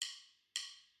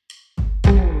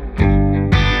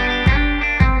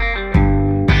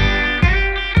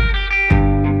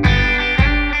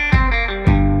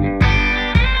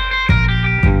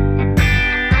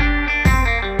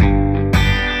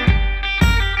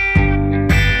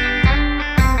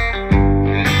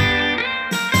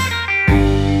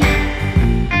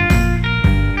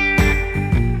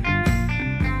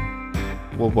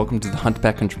welcome to the Hunt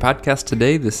Backcountry Podcast.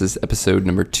 Today, this is episode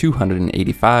number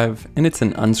 285, and it's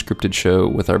an unscripted show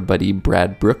with our buddy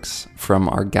Brad Brooks from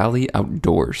Argali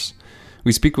Outdoors.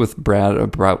 We speak with Brad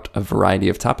about a variety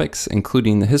of topics,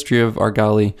 including the history of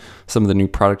Argali, some of the new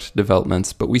product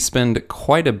developments, but we spend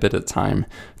quite a bit of time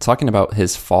talking about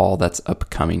his fall that's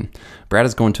upcoming. Brad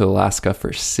is going to Alaska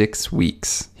for 6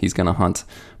 weeks. He's going to hunt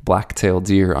black-tailed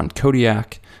deer on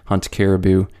Kodiak, hunt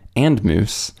caribou, and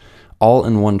moose, all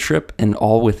in one trip and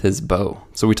all with his bow.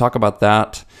 So we talk about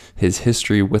that, his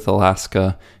history with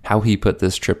Alaska, how he put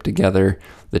this trip together,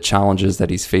 the challenges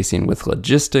that he's facing with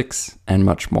logistics, and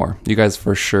much more. You guys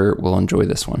for sure will enjoy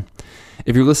this one.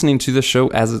 If you're listening to the show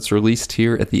as it's released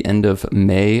here at the end of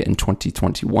May in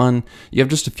 2021, you have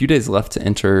just a few days left to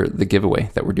enter the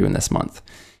giveaway that we're doing this month.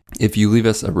 If you leave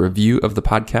us a review of the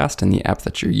podcast in the app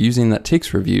that you're using that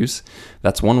takes reviews,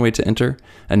 that's one way to enter.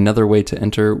 Another way to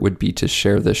enter would be to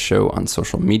share this show on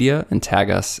social media and tag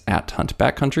us at Hunt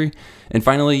Backcountry. And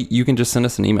finally, you can just send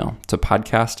us an email to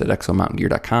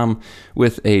podcast@exomountaingear.com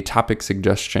with a topic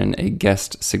suggestion, a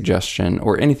guest suggestion,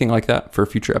 or anything like that for a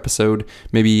future episode,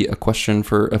 maybe a question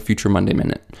for a future Monday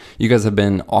Minute. You guys have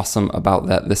been awesome about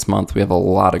that this month. We have a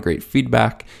lot of great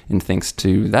feedback, and thanks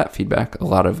to that feedback, a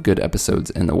lot of good episodes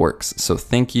in the works. So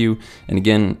thank you. And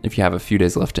again, if you have a few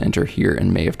days left to enter here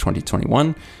in May of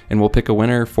 2021, and we'll pick a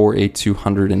winner for a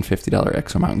 $250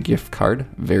 Exo Mountain gift card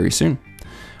very soon.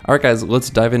 All right, guys,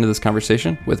 let's dive into this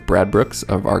conversation with Brad Brooks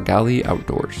of Argali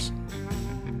Outdoors.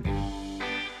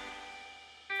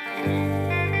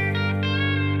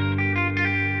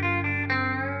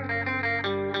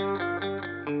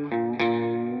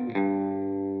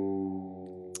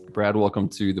 Brad, welcome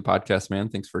to the podcast, man.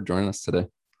 Thanks for joining us today.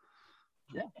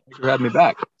 Yeah, thanks for having me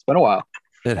back. It's been a while.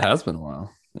 It has been a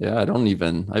while. Yeah,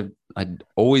 I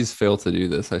always fail to do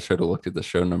this. I should have looked at the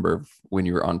show number of when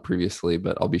you were on previously,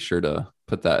 but I'll be sure to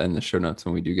put that in the show notes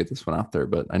when we do get this one out there.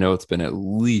 But I know it's been at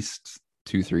least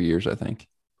 2-3 years, I think.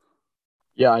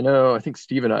 Yeah, I know. I think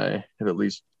Steve and I have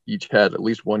each had at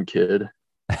least one kid.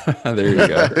 There you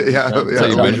go. That's how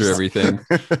you measure everything.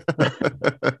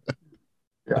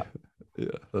 Yeah,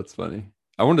 that's funny.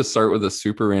 I wanted to start with a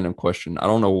super random question. I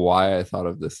don't know why I thought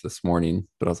of this morning,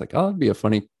 but I was like, oh, it'd be a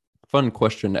fun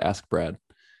question to ask Brad.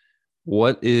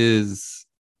 What is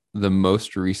the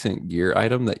most recent gear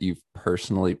item that you've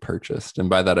personally purchased? And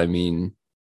by that, I mean,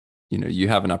 you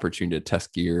have an opportunity to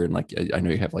test gear, and like, I know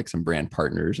you have like some brand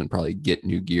partners and probably get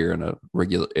new gear on a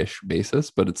regular-ish basis,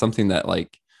 but it's something that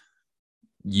like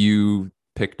you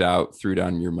picked out, threw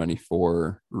down your money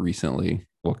for recently.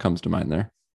 What comes to mind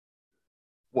there?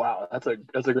 Wow, that's a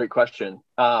great question.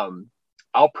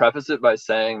 I'll preface it by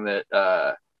saying that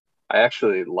I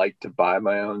actually like to buy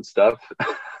my own stuff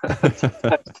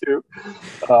too.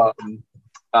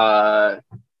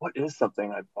 What is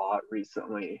something I bought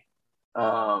recently?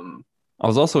 I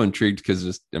was also intrigued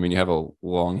because you have a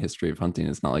long history of hunting.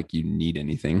 It's not like you need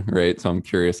anything, right? So I'm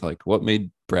curious, like, what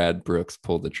made Brad Brooks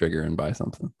pull the trigger and buy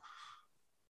something?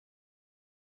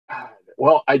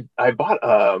 Well, I bought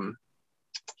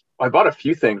a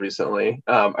few things recently.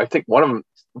 I think one of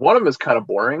them is kind of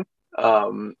boring.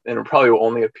 And it probably will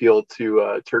only appeal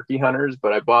to turkey hunters,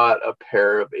 but I bought a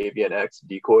pair of Avian X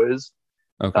decoys.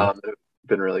 Okay. That have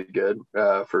been really good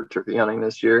for turkey hunting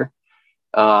this year.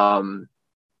 Yeah,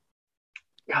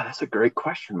 that's a great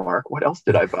question, Mark. What else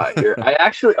did I buy here?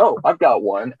 I've got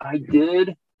one. I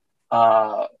did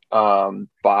buy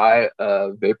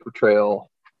a Vapor Trail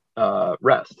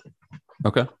rest.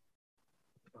 Okay.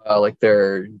 Like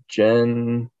their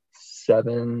Gen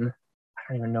 7.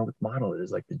 I don't even know what model it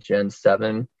is, like the Gen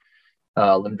 7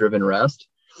 limb driven rest.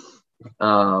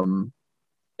 And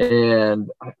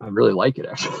I really like it,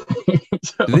 actually.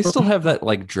 So, do they still have that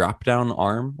like drop down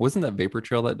arm? Wasn't that Vapor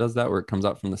Trail that does that, where it comes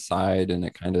out from the side and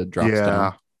it kind of drops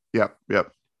down? Yep.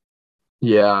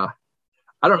 Yeah.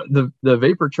 I don't know. The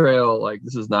Vapor Trail, like,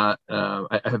 this is not,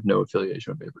 I have no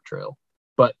affiliation with Vapor Trail,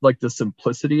 but like the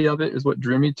simplicity of it is what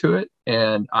drew me to it.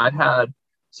 And I had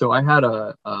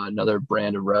another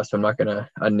brand of rest, I'm not going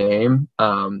to name,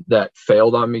 that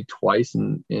failed on me twice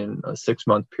in a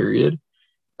 6-month period.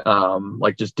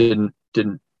 Like just didn't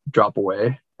drop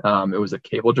away. It was a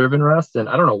cable driven rest, and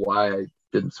I don't know why I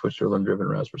didn't switch to a limb driven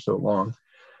rest for so long.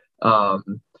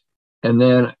 And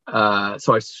then,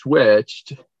 so I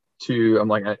switched to, I'm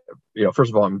like,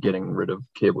 first of all, I'm getting rid of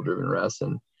cable driven rest.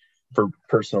 And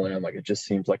personally, I'm like, it just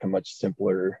seems like a much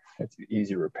simpler, it's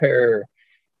easy repair.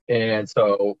 And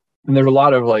there's a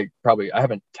lot of like, probably, I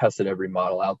haven't tested every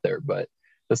model out there, but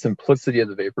the simplicity of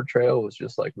the Vapor Trail was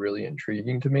just like really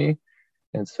intriguing to me.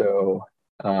 And so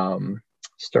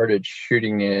started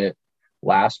shooting it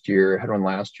last year. I had one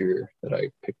last year that I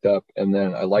picked up, and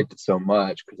then I liked it so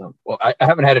much because I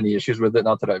haven't had any issues with it.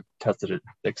 Not that I've tested it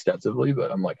extensively,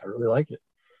 but I'm like, I really like it.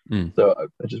 So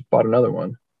I just bought another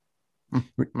one.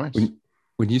 Nice.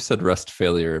 When you said rest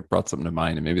failure, it brought something to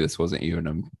mind, and maybe this wasn't you, and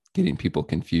I'm getting people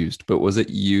confused, but was it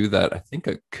you that I think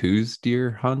a coos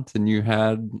deer hunt and you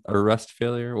had a rest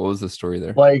failure? What was the story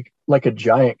there? Like a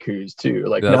giant coos too,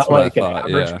 like That's not what I like an thought,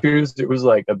 average yeah. coos. It was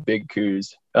like a big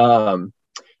coos.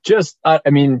 Just I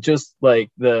mean, just like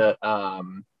the I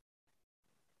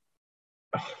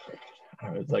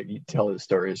was like, you tell the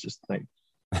story, it's just like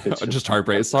it's Just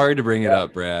heartbreak. Sorry to bring it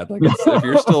up, Brad. Like, if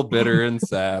you're still bitter and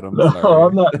sad, I'm no, sorry.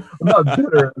 I'm not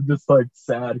bitter. I'm just like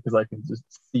sad because I can just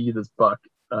see this buck.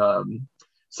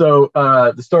 So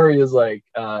the story is like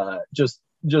just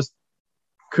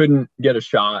couldn't get a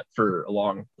shot for a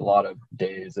lot of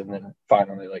days, and then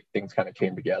finally like things kind of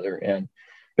came together, and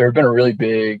there had been a really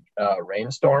big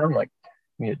rainstorm like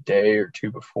maybe a day or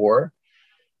two before,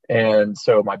 and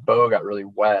so my bow got really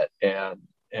wet, and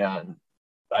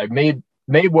I made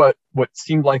what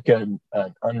seemed like an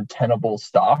untenable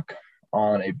stock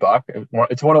on a buck.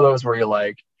 It's one of those where you're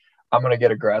like, I'm gonna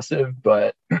get aggressive,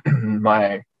 but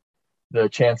the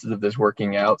chances of this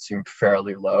working out seem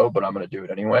fairly low, but I'm gonna do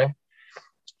it anyway.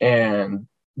 And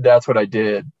that's what I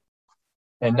did.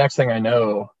 And next thing I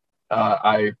know,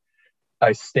 I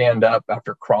stand up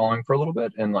after crawling for a little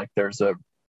bit, and like there's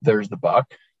the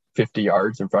buck 50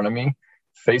 yards in front of me,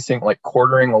 facing like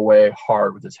quartering away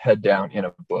hard with his head down in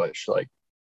a bush, like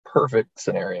perfect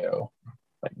scenario.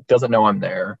 Like doesn't know I'm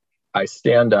there. I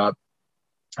stand up.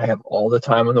 I have all the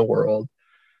time in the world.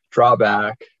 Draw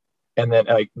back, and then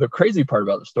like the crazy part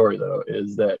about the story though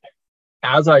is that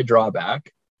as I draw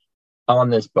back on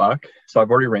this buck, so I've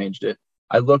already ranged it.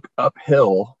 I look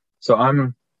uphill, so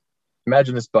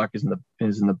imagine this buck is in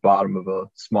the bottom of a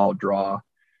small draw,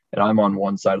 and I'm on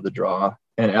one side of the draw.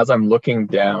 And as I'm looking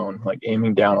down, like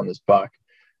aiming down on this buck,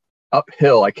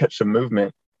 uphill, I catch some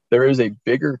movement. There is a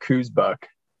bigger coos buck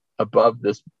above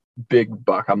this big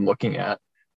buck I'm looking at,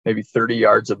 maybe 30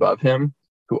 yards above him,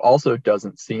 who also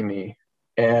doesn't see me.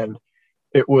 And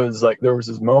it was like there was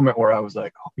this moment where I was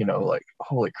like, like,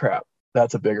 holy crap,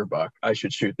 that's a bigger buck. I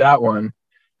should shoot that one,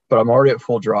 but I'm already at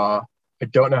full draw. I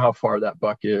don't know how far that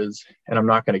buck is, and I'm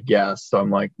not going to guess. So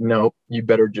I'm like, nope, you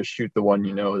better just shoot the one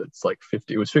that's like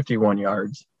 50. It was 51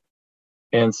 yards.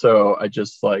 And so I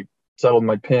just like settled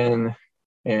my pin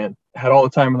and had all the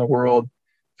time in the world,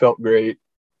 felt great,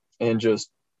 and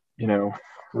just,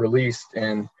 released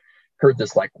and heard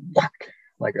this like whack,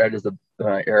 like right as the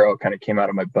arrow kind of came out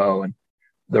of my bow, and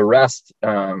the rest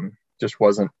just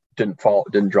didn't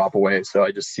drop away. So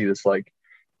I just see this like,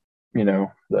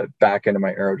 the back end of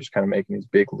my arrow just kind of making these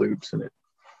big loops, and it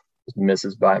just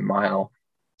misses by a mile.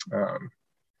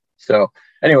 So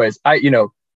anyways,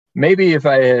 maybe if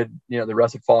I had, the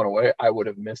rest had fallen away, I would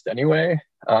have missed anyway.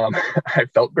 I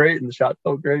felt great and the shot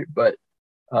felt great, but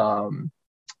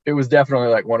it was definitely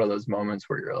like one of those moments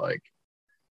where you're like,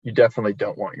 you definitely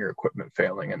don't want your equipment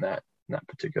failing in that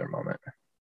particular moment.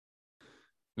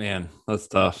 Man, that's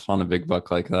tough on a big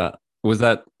buck like that. Was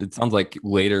that, it sounds like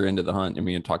later into the hunt. I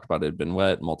mean, you talked about it had been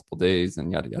wet multiple days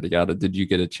and yada, yada, yada. Did you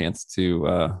get a chance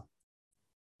to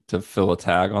fill a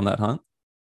tag on that hunt?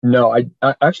 No, I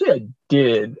actually I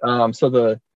did.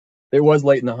 So it was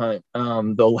late in the hunt.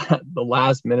 The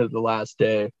last minute of the last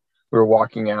day, we were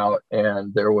walking out,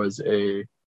 and there was a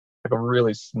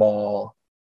really small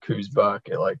coos buck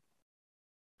at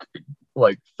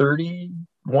like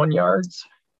 31 yards,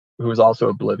 who was also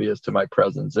oblivious to my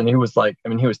presence. And he was like,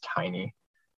 he was tiny.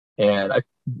 And I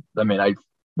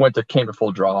came to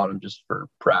full draw on him just for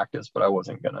practice, but I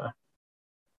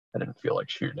didn't feel like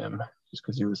shooting him just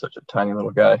because he was such a tiny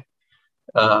little guy.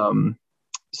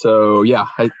 So yeah,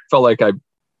 I felt like I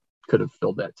could have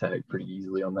filled that tag pretty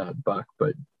easily on that buck,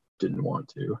 but didn't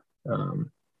want to.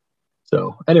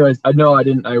 So anyways, I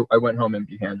went home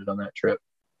empty handed on that trip.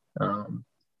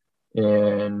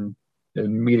 And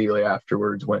immediately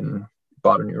afterwards went and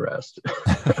bought a new rest.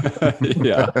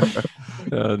 Yeah,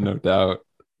 no doubt.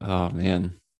 Oh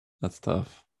man, that's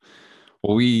tough.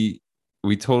 Well, we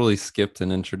totally skipped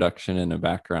an introduction and a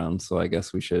background, so I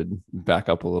guess we should back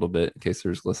up a little bit in case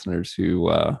there's listeners who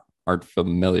aren't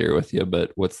familiar with you.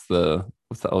 But what's the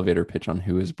elevator pitch on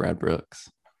who is Brad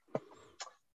Brooks?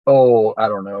 Oh, I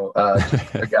don't know. A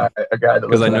guy that,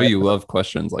 because I know you love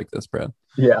questions like this, Brad.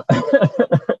 Yeah.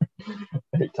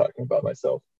 I hate talking about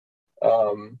myself.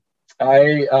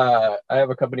 I have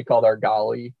a company called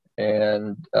Argali,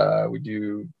 and we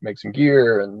do make some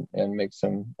gear and make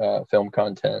some film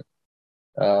content.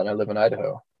 And I live in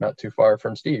Idaho, not too far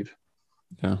from Steve.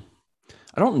 Yeah.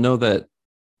 I don't know that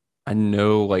I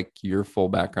know like your full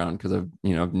background because I've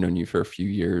known you for a few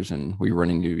years and we run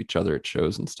into each other at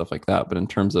shows and stuff like that. But in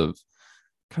terms of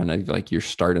kind of like your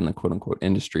start in the quote unquote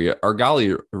industry,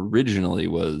 Argali originally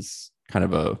was kind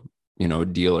of a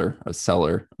dealer, a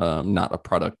seller, not a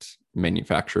product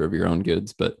manufacturer of your own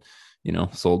goods, but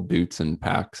sold boots and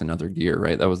packs and other gear,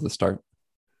 right? That was the start.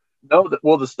 No,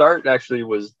 well, the start actually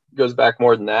goes back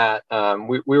more than that.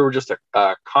 We were just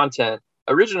a content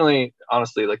originally.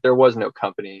 Honestly, like there was no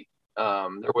company.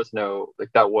 There was no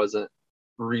like that was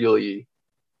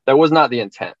not the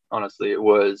intent. Honestly, it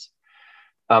was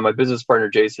my business partner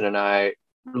Jason and I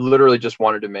literally just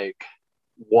wanted to make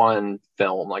one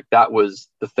film. Like that was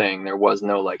the thing. There was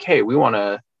no like, hey, we want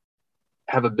to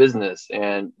have a business,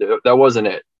 and that wasn't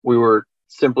it. We were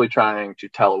simply trying to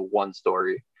tell one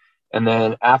story. And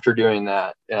then after doing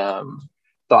that,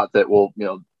 thought that, well,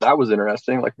 that was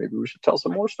interesting. Like maybe we should tell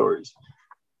some more stories.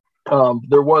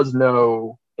 There was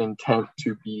no intent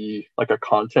to be like a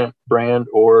content brand,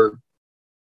 nor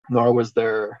was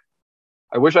there.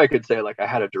 I wish I could say like I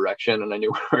had a direction and I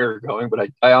knew where we were going, but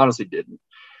I honestly didn't,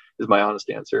 is my honest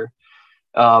answer.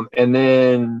 And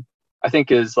then I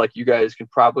think is like you guys can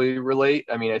probably relate.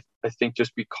 I mean, I think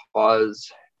just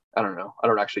because I don't know,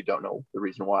 don't know the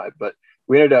reason why, but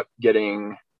we ended up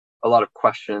getting a lot of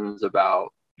questions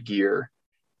about gear.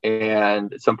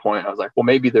 And at some point I was like, well,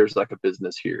 maybe there's like a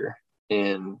business here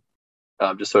in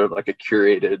just sort of like a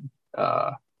curated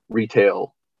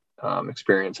retail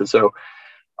experience. And so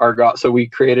so we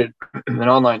created an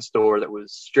online store that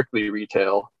was strictly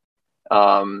retail.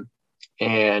 And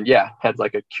yeah, had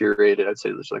like a curated, I'd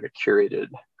say there's like a curated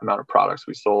amount of products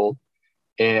we sold.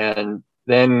 And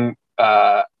then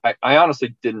I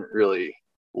honestly didn't really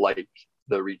like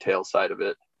the retail side of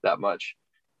it that much.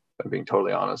 If I'm being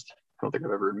totally honest. I don't think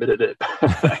I've ever admitted it.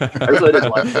 I really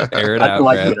didn't like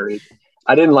it.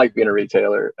 I didn't like being a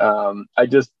retailer. I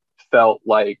just felt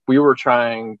like we were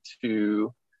trying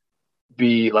to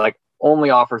be like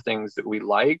only offer things that we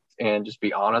liked and just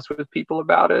be honest with people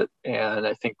about it. And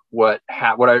I think what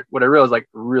I realized like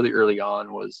really early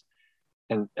on was,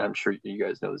 and I'm sure you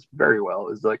guys know this very well,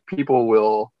 is like people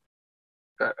will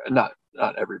not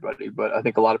everybody, but I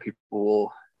think a lot of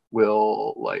people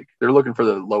will like they're looking for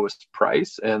the lowest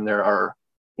price, and there are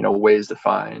ways to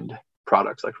find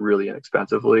products like really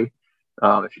inexpensively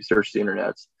if you search the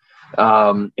internet.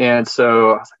 And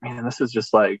so I was like, man, this is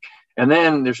just like, and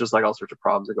then there's just like all sorts of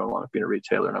problems that go along with being a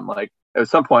retailer. And I'm like, at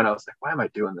some point I was like, why am I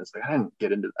doing this? Like I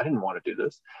didn't want to do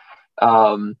this.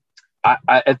 I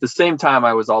at the same time,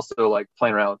 I was also like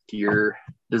playing around with gear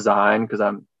design because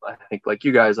I think like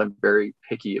you guys, I'm very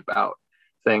picky about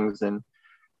things, and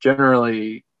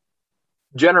generally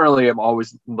I'm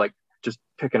always like just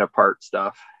picking apart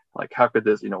stuff. Like, how could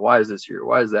this, why is this here?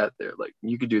 Why is that there? Like,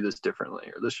 you could do this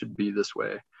differently, or this should be this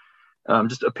way.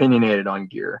 Just opinionated on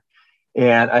gear.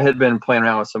 And I had been playing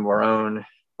around with some of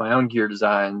my own gear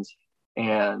designs.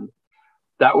 And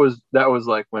that was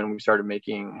like when we started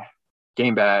making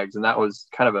game bags. And that was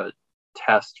kind of a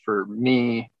test for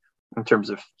me in terms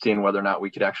of seeing whether or not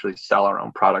we could actually sell our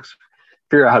own products,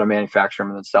 figure out how to manufacture them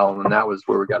and then sell them. And that was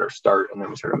where we got our start. And then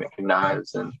we started making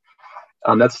knives. And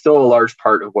that's still a large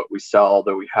part of what we sell,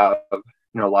 though we have,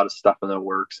 a lot of stuff in the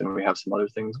works, and we have some other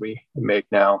things we make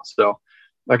now. So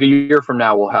like a year from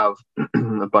now, we'll have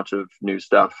a bunch of new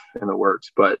stuff in the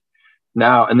works, but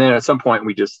now, and then at some point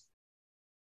we just,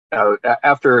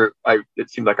 it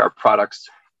seemed like our products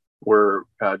were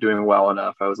doing well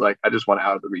enough. I was like, I just want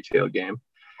out of the retail game.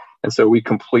 And so we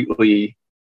completely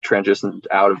transitioned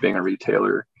out of being a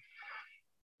retailer.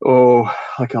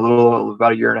 Like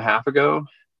about a year and a half ago.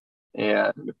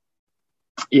 And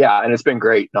yeah, and it's been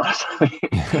great, honestly,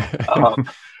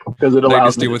 because it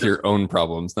allows you to deal with your own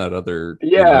problems, not other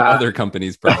other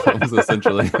companies' problems,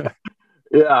 essentially.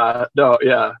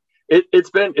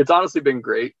 It's honestly been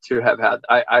great to have had.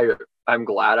 I'm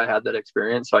glad I had that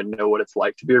experience, so I know what it's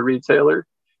like to be a retailer.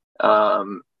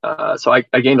 So I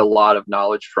gained a lot of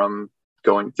knowledge from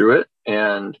going through it,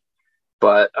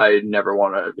 but I never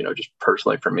want to, just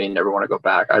personally for me, never want to go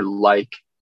back. I like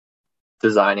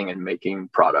designing and making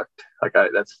product. Like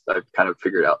I've kind of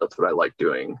figured out that's what I like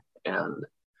doing. And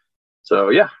so,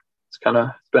 yeah, it's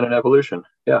been an evolution.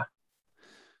 Yeah.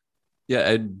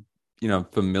 Yeah.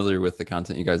 Familiar with the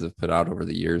content you guys have put out over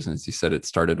the years. And as you said, it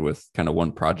started with kind of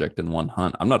one project and one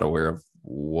hunt. I'm not aware of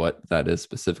what that is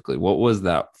specifically. What was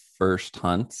that first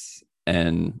hunt?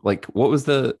 And like,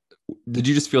 did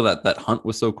you just feel that hunt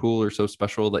was so cool or so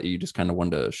special that you just kind of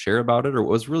wanted to share about it? Or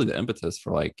what was really the impetus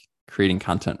for like creating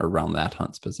content around that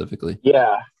hunt specifically?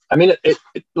 Yeah. I mean, it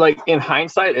like in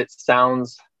hindsight, it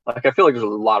sounds like I feel like there's a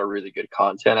lot of really good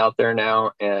content out there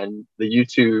now, and the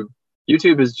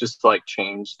YouTube has just like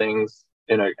changed things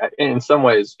in some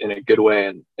ways in a good way,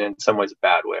 and in some ways a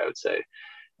bad way, I would say,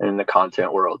 in the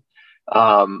content world.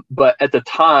 But at the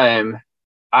time,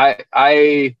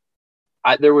 I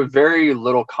there was very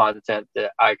little content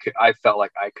that I felt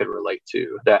like I could relate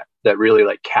to that really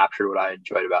like captured what I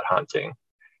enjoyed about hunting.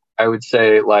 I would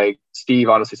say, like, Steve,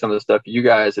 honestly, some of the stuff you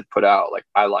guys had put out, like,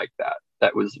 I like that.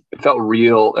 It felt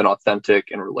real and authentic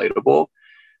and relatable.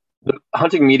 The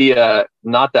hunting media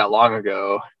not that long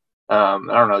ago, I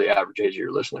don't know the average age of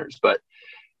your listeners, but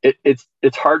it's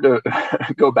hard to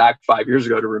go back 5 years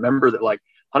ago to remember that, like,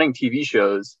 hunting TV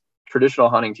shows, traditional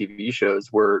hunting TV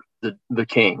shows were the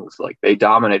kings. Like, they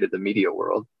dominated the media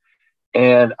world.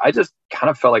 And I just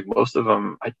kind of felt like most of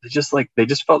them, they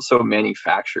just felt so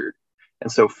manufactured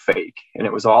and so fake. And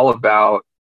it was all about,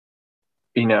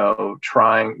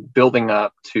 building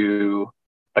up to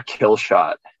a kill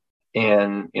shot.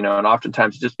 And, and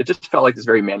oftentimes it just felt like this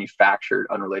very manufactured,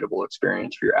 unrelatable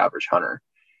experience for your average hunter.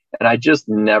 And it just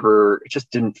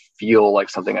didn't feel like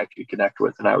something I could connect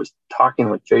with. And I was talking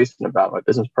with Jason, about my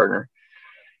business partner,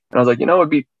 and I was like,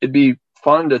 it'd be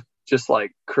fun to just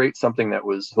like create something that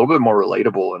was a little bit more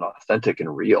relatable and authentic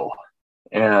and real.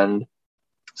 And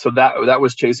so that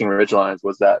was Chasing Ridgelines,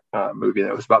 was that movie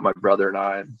that was about my brother and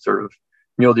I, and sort of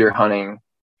mule deer hunting.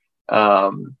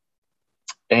 And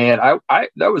I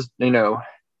that was,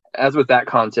 as with that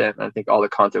content, and I think all the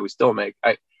content we still make,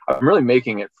 I'm really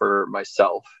making it for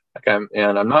myself. Like I'm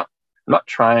not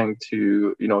trying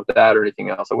to, with that or anything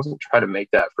else. I wasn't trying to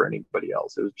make that for anybody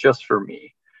else. It was just for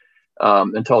me.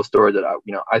 And tell a story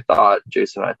that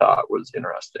Jason I thought was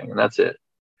interesting, and that's it.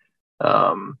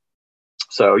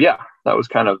 So yeah, that was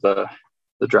kind of the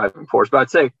driving force. But I'd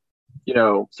say,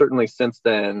 certainly since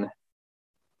then,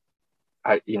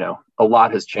 a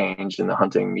lot has changed in the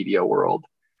hunting media world,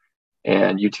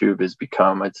 and YouTube has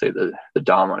become, I'd say, the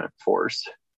dominant force,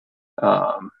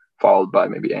 followed by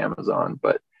maybe Amazon.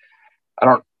 But I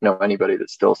don't know anybody that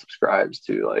still subscribes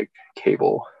to like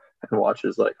cable and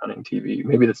watches like hunting TV.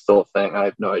 Maybe that's still a thing. I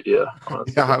have no idea,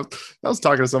 honestly. Yeah, I was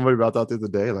talking to somebody about that the other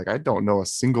day. Like, I don't know a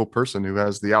single person who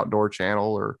has the Outdoor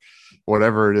Channel or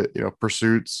whatever it,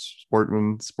 Pursuits,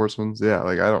 Sportsman's. Yeah,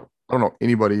 like I don't know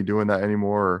anybody doing that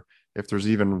anymore, or if there's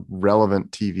even relevant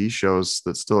TV shows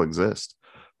that still exist.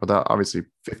 But that obviously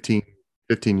 15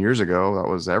 years ago, that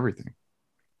was everything.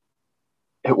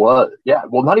 It was, yeah.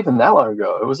 Well, not even that long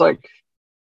ago. It was like,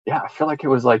 I feel like it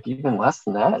was like even less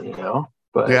than that,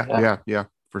 But yeah,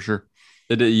 for sure.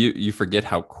 You forget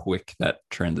how quick that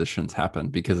transition's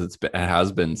happened, because it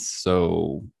has been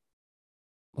so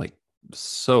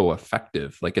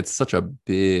effective. Like, it's such a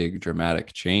big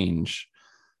dramatic change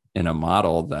in a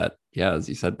model that, as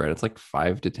you said, Brad, it's like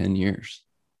 5 to 10 years.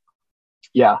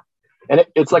 Yeah. And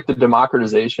it's like the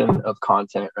democratization of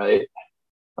content, right?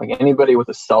 Like, anybody with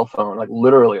a cell phone, like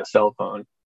literally a cell phone,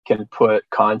 can put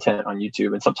content on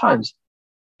YouTube. And sometimes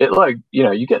it, like,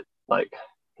 you get like,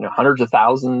 hundreds of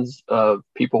thousands of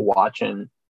people watching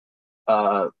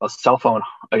a cell phone,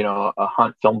 a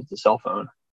hunt filmed with a cell phone.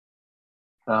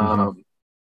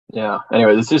 Yeah.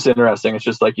 Anyway, it's just interesting. It's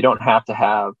just like, you don't have to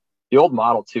have the old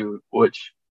model too,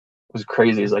 which was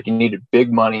crazy. Is like, you needed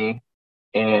big money,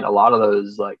 and a lot of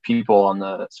those like people on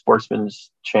the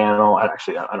Sportsman's channel, I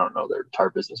don't know their entire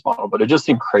business model, but it just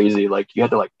seemed crazy. Like, you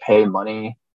had to like pay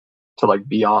money to like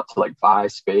be on, to like buy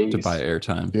space, to buy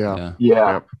airtime. Yeah.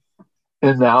 Yep.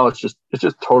 And now it's just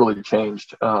totally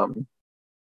changed. I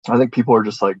think people are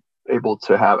just like able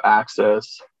to have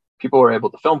access. People are able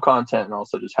to film content and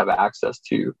also just have access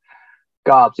to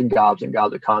gobs and gobs and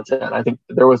gobs of content. And I think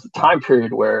there was a time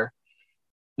period where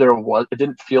it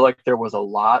didn't feel like there was a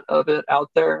lot of it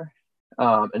out there.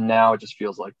 And now it just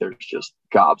feels like there's just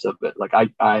gobs of it. Like,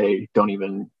 I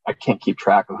can't keep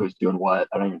track of who's doing what.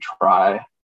 I don't even try.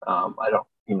 I don't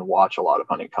even watch a lot of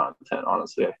hunting content,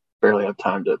 honestly. I barely have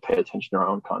time to pay attention to our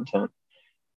own content.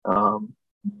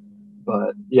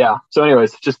 But yeah, so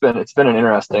anyways, it's been an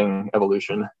interesting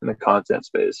evolution in the content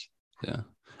space. Yeah.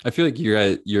 I feel like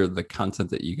you're the content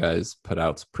that you guys put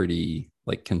out's pretty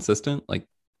like consistent. Like,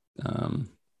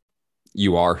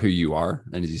 you are who you are.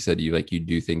 And as you said, you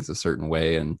do things a certain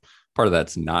way. And part of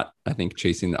that's not, I think,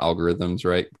 chasing the algorithms,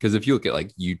 right? Because if you look at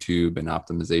like YouTube and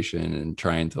optimization and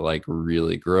trying to like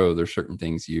really grow, there's certain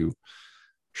things you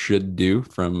should do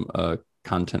from a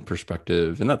content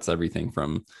perspective. And that's everything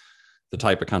from the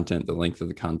type of content, the length of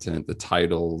the content, the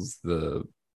titles, the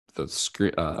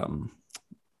screen, what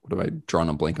have I drawn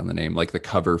a blank on the name? Like the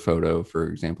cover photo, for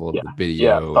example, of the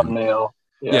video. Yeah, thumbnail.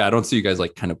 Yeah, I don't see you guys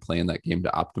like kind of playing that game to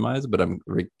optimize, but I'm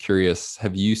very curious.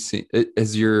 Have you seen,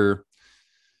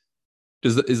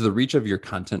 Is the reach of your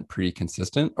content pretty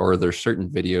consistent, or are there certain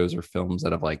videos or films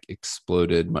that have like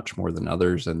exploded much more than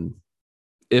others? And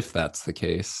if that's the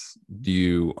case, do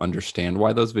you understand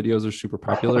why those videos are super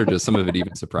popular, or does some of it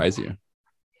even surprise you?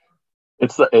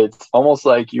 It's almost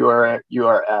like you're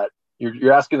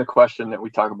asking the question that we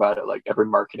talk about at like every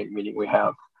marketing meeting we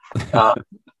have. Uh,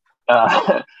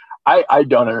 I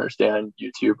don't understand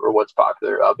YouTube or what's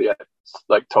popular. I'll be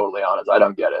like totally honest. I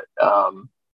don't get it.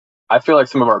 I feel like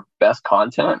some of our best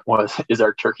content is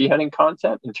our turkey hunting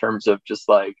content in terms of just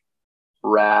like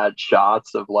rad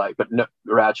shots of like,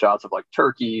 rad shots of like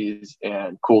turkeys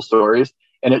and cool stories.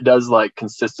 And it does like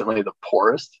consistently the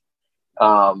poorest.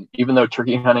 Even though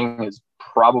turkey hunting is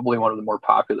probably one of the more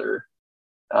popular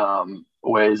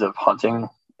ways of hunting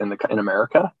in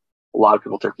America, a lot of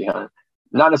people turkey hunt.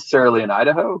 Not necessarily in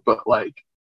Idaho, but like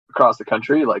across the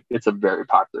country, like it's a very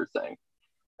popular thing.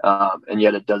 And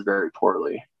yet it does very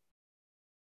poorly.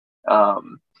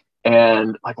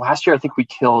 And like last year, I think we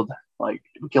killed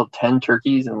 10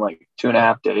 turkeys in like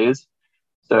 2.5 days.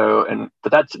 So,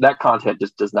 but that content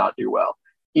just does not do well,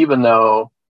 even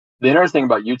though the interesting thing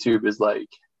about YouTube is like,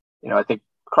 I think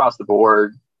across the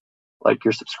board, like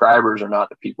your subscribers are not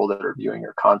the people that are viewing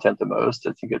your content the most.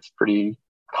 I think it's pretty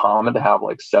common to have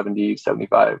like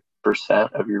 75%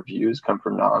 of your views come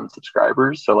from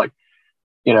non-subscribers. So like,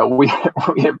 we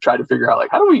have tried to figure out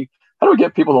like, how do we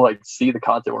get people to like see the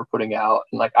content we're putting out?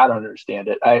 And like, I don't understand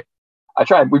it. I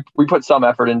try, we put some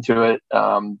effort into it.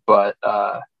 But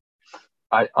I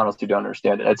honestly don't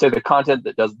understand it. I'd say the content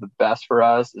that does the best for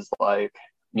us is like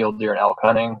mule deer and elk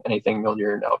hunting, anything mule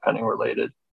deer and elk hunting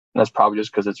related. And that's probably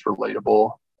just because it's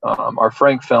relatable. Our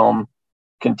Frank film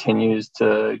continues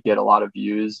to get a lot of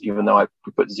views, even though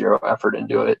we put zero effort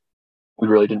into it. We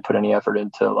really didn't put any effort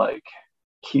into like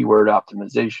keyword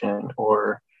optimization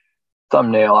or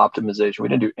thumbnail optimization. We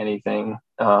didn't do anything.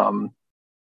 And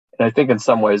I think in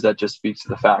some ways that just speaks to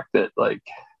the fact that like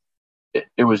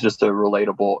it was just a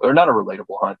relatable, or not a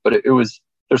relatable hunt, but there's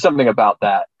something about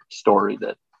that story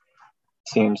that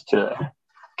seems to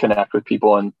connect with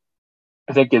people. And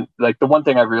I think like the one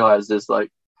thing I realized is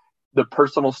like the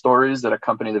personal stories that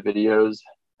accompany the videos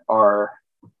are,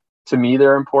 to me,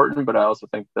 they're important, but I also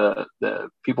think the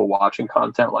people watching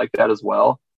content like that as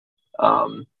well.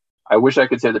 I wish I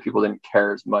could say that people didn't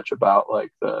care as much about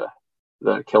like the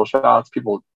kill shots.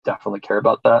 People definitely care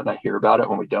about that, and I hear about it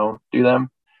when we don't do them.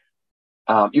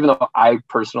 Even though I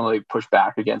personally push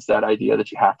back against that idea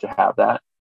that you have to have that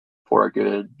for a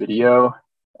good video.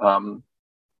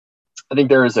 I think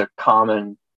there is a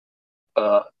common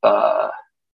I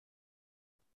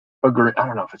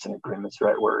don't know if it's an agreement's the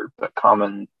right word, but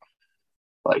common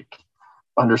like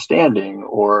understanding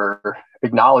or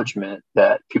acknowledgement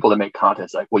that people that make content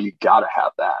is like, well, you gotta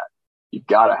have that. You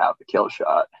gotta have the kill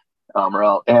shot.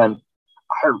 And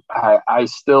I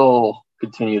still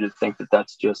continue to think that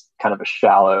that's just kind of a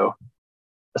shallow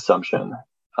assumption.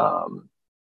 And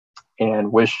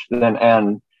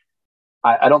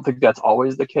I don't think that's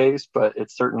always the case, but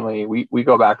it's certainly, we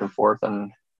go back and forth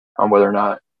on whether or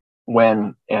not,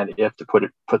 when and if to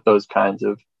put those kinds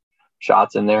of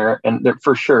shots in there. And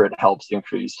for sure it helps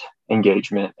increase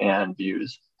engagement and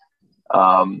views.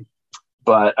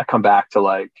 But I come back to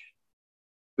like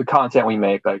the content we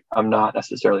make, like I'm not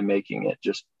necessarily making it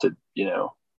just to,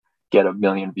 get 1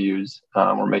 million views.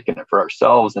 We're making it for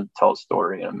ourselves and tell a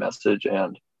story and a message.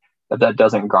 And if that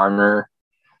doesn't garner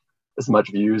as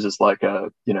much views as like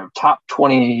a, top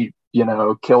 20,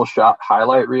 kill shot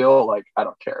highlight reel, like I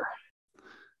don't care.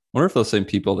 I wonder if those same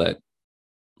people that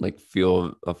like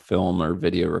feel a film or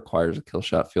video requires a kill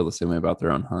shot feel the same way about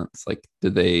their own hunts. Like,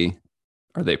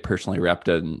 are they personally wrapped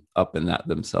up in that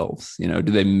themselves? Do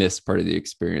they miss part of the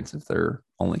experience if they're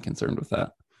only concerned with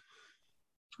that?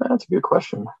 That's a good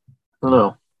question. I don't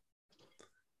know.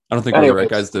 I don't think we're the right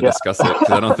guys to discuss it, because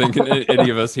I don't think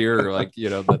any of us here are like,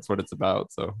 that's what it's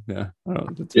about. So yeah, I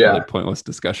don't know. It's really a pointless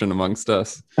discussion amongst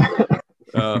us.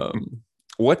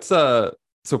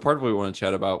 So part of what we want to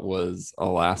chat about was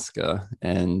Alaska,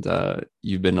 and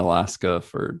you've been in Alaska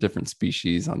for different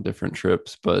species on different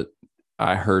trips, but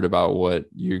I heard about what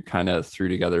you kind of threw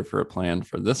together for a plan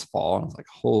for this fall. I was like,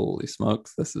 holy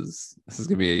smokes, this is going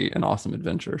to be an awesome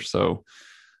adventure. So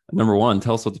number one,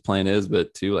 tell us what the plan is,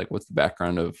 but two, like what's the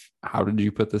background of how did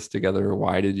you put this together?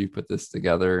 Why did you put this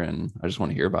together? And I just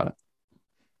want to hear about it.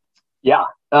 Yeah.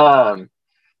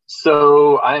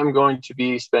 So I am going to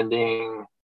be spending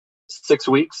 6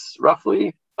 weeks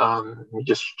roughly,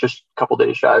 just a couple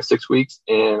days shy of 6 weeks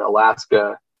in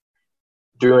Alaska,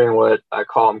 doing what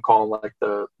I'm calling like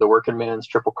the working man's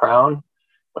Triple Crown.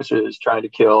 which is trying to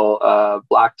kill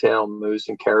blacktail moose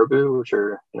and caribou, which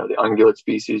are, the ungulate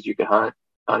species you can hunt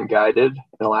unguided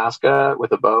in Alaska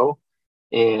with a bow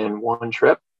in one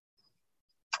trip.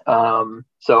 So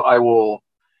I'm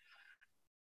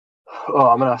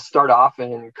going to start off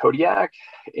in Kodiak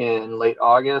in late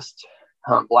August,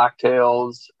 hunt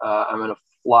blacktails. I'm going to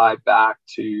fly back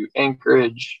to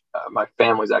Anchorage. My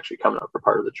family's actually coming up for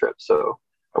part of the trip. So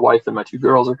my wife and my 2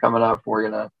 girls are coming up. We're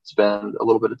going to spend a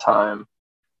little bit of time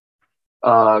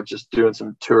just doing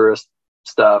some tourist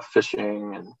stuff,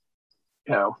 fishing and,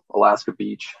 Alaska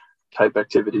beach type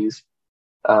activities.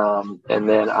 And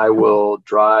then I will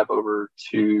drive over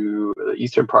to the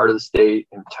eastern part of the state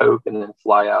in Tok and then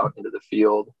fly out into the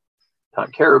field,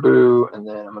 hunt caribou. And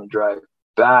then I'm going to drive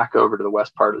back over to the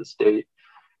west part of the state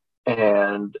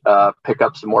and pick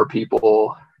up some more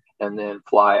people and then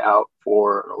fly out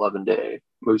for an 11-day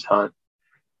moose hunt,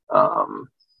 kind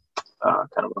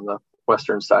of on the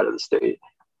western side of the state.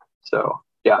 So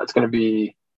yeah, it's going to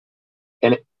be,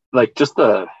 and just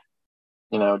the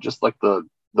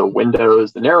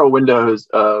windows, the narrow windows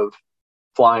of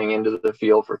flying into the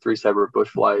field for 3 separate bush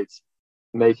flights,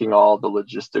 making all the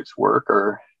logistics work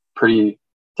it's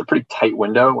a pretty tight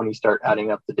window when you start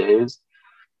adding up the days.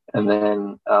 And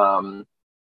then,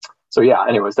 so yeah,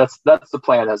 anyways, that's the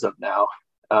plan as of now,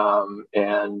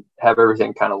 and have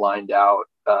everything kind of lined out.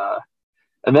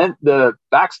 And then the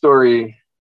backstory,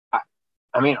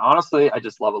 I mean, honestly, I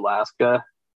just love Alaska.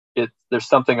 There's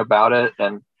something about it.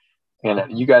 And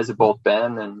you guys have both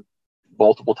been and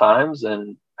multiple times.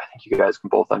 And I think you guys can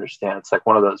both understand. It's like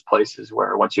one of those places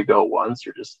where once you go once,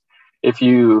 if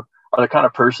you are the kind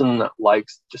of person that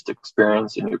likes just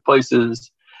experiencing new places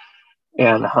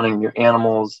and hunting new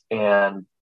animals and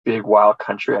big wild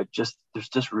country, there's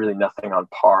just really nothing on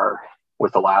par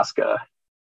with Alaska.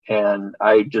 And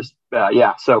I just,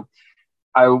 so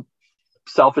I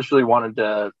selfishly want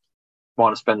to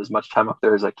spend as much time up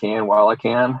there as I can while I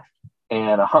can.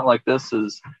 And a hunt like this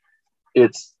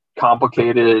it's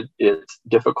complicated. It's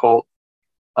difficult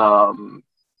to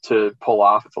pull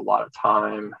off. It's a lot of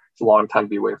time. It's a long time to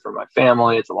be away from my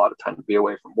family. It's a lot of time to be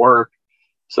away from work.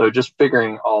 So just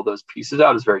figuring all those pieces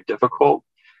out is very difficult.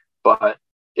 But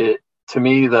to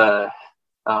me, the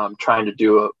trying to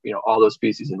do all those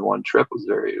species in one trip was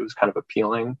kind of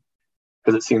appealing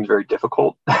because it seems very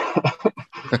difficult. I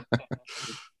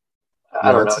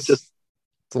don't know. It's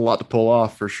a lot to pull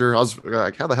off for sure. I was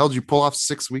like, how the hell did you pull off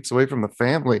 6 weeks away from the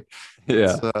family?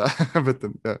 Yeah. But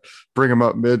then bring them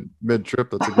up mid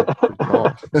trip. That's a good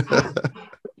call.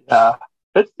 Yeah.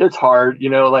 It's hard,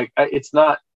 it's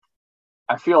not,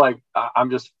 I feel like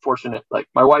I'm just fortunate. Like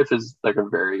my wife is like a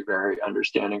very, very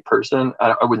understanding person.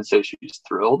 I wouldn't say she's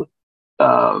thrilled, if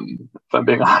I'm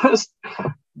being honest,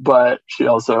 but she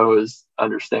also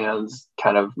understands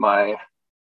kind of my,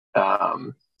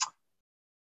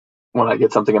 when I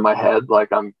get something in my head,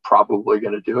 like I'm probably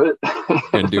going to do it.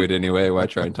 And do it anyway. Why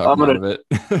try and talk out of it?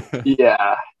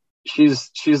 Yeah. She's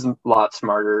a lot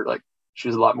smarter. Like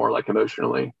she's a lot more like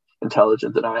emotionally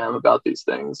intelligent than I am about these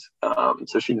things.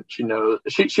 So she knows, I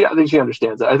think she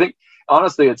understands that. I think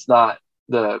honestly, it's not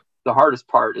the hardest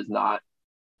part is not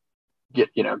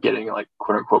getting like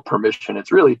quote unquote permission.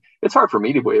 It's hard for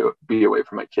me to be away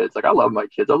from my kids. Like I love my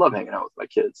kids. I love hanging out with my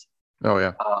kids. Oh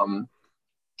yeah.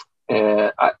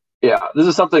 And this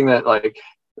is something that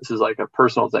this is like a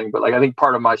personal thing, but like I think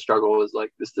part of my struggle is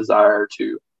like this desire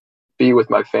to be with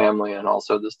my family and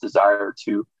also this desire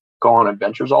to go on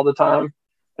adventures all the time.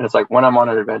 And it's like when I'm on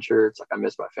an adventure, it's like I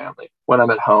miss my family. When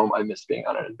I'm at home, I miss being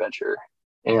on an adventure.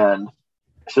 And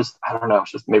it's just, I don't know,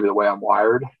 it's just maybe the way I'm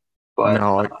wired. But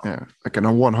no, I can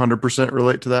 100%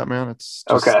 relate to that, man. It's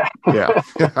just, okay. Yeah.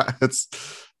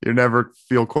 You never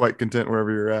feel quite content wherever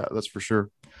you're at. That's for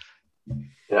sure.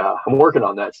 Yeah, I'm working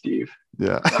on that, Steve.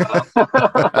 Yeah.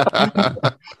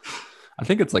 I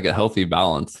think it's like a healthy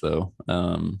balance though.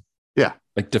 Yeah.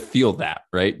 Like to feel that,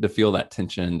 right? To feel that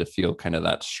tension, to feel kind of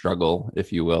that struggle,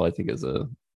 if you will, I think it's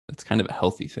kind of a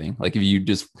healthy thing. Like if you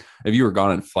were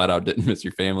gone and flat out didn't miss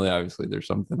your family, obviously there's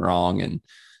something wrong. And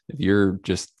if you're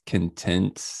just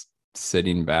content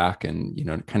sitting back and,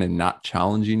 kind of not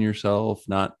challenging yourself,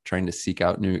 not trying to seek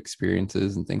out new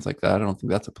experiences and things like that, I don't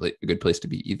think that's a good place to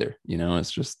be either.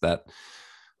 It's just that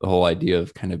the whole idea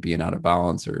of kind of being out of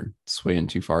balance or swaying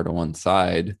too far to one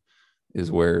side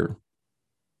is where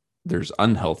there's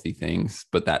unhealthy things,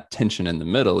 but that tension in the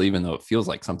middle, even though it feels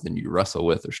like something you wrestle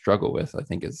with or struggle with, I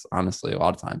think is honestly a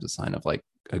lot of times a sign of like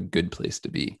a good place to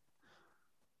be.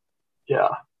 Yeah.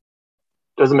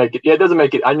 It doesn't make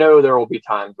it. I know there will be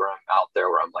times where I'm out there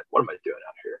where I'm like, what am I doing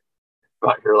out here? I'm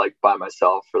out here like by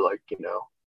myself for like, a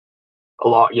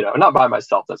lot, not by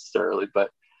myself necessarily,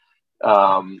 but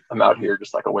I'm out here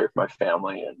just like away from my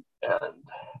family, and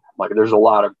like there's a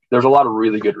lot of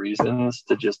really good reasons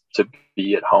to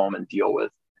be at home and deal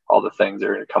with all the things that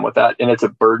are going to come with that. And it's a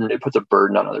burden. It puts a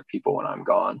burden on other people when I'm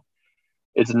gone.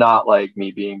 It's not like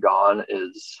me being gone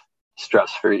is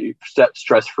stress free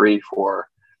for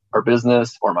our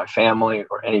business or my family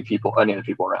or any of the people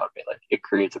around me. Like it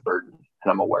creates a burden,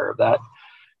 and I'm aware of that.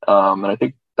 And I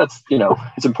think that's,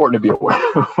 it's important to be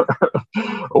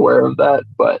aware of that.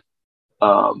 But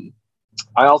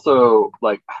I also,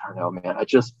 like, I don't know, man, I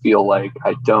just feel like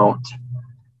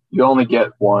you only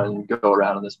get one go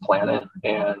around on this planet.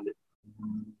 And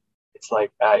it's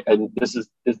like, there's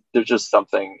just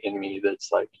something in me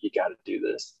that's like, you got to do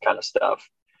this kind of stuff.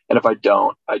 And if I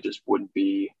don't, I just wouldn't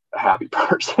be a happy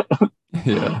person.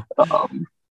 Yeah.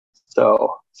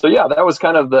 So yeah, that was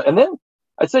kind of and then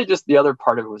I'd say just the other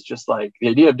part of it was just like the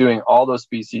idea of doing all those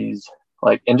species,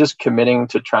 like, and just committing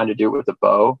to trying to do it with a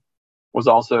bow was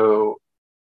also,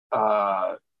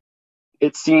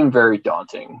 it seemed very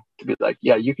daunting to be like,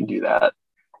 yeah, you can do that.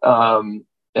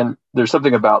 And there's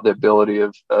something about the ability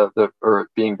or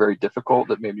being very difficult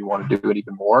that made me want to do it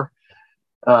even more.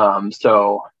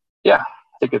 So yeah,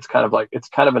 I think it's kind of like,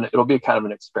 it'll be kind of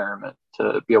an experiment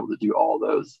to be able to do all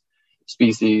those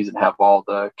species and have all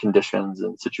the conditions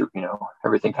and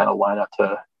everything kind of line up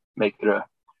to make it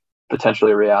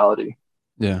potentially a reality.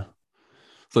 Yeah.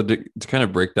 So to kind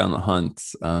of break down the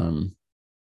hunts,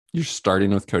 you're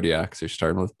starting with Kodiaks, you're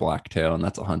starting with blacktail, and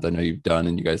that's a hunt I know you've done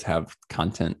and you guys have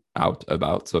content out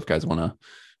about. So if guys want to,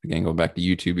 again, go back to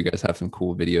YouTube, you guys have some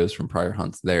cool videos from prior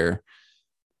hunts there.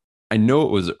 I know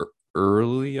it was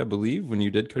early, I believe, when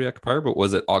you did Kodiak prior, but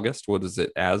was it August? Was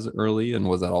it as early? And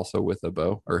was that also with a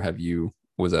bow, or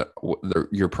was that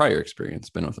your prior experience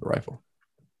been with a rifle?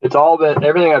 It's all been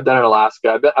everything I've done in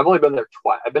Alaska. I've only been there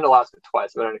twice. I've been to Alaska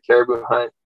twice. I've been on a caribou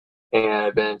hunt, and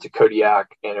I've been to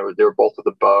Kodiak, and they were both with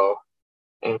a bow,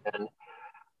 they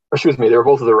were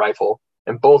both with a rifle.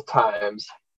 And both times,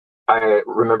 I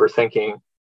remember thinking,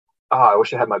 "Oh, I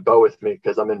wish I had my bow with me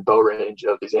because I'm in bow range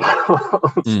of these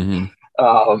animals." Mm-hmm.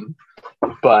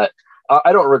 But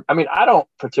I don't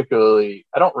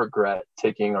regret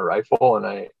taking a rifle, and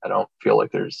I don't feel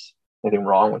like there's anything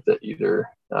wrong with it either.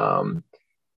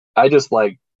 I just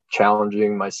like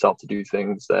challenging myself to do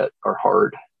things that are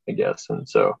hard, I guess. And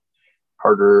so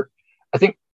harder, I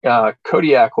think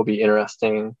Kodiak will be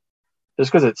interesting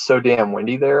just because it's so damn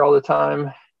windy there all the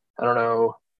time. I don't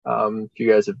know if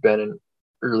you guys have been in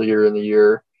earlier in the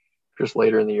year, just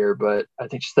later in the year, but I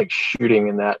think just like shooting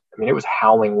in that, it was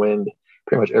howling wind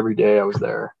pretty much every day I was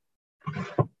there.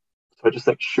 So I just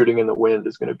think shooting in the wind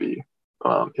is going to be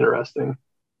interesting.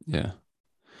 Yeah.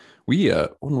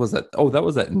 When was that? Oh, that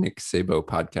was that Nick Sabo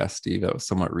podcast, Steve. That was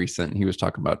somewhat recent. He was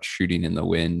talking about shooting in the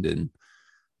wind, and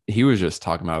he was just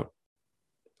talking about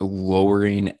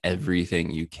lowering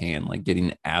everything you can, like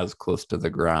getting as close to the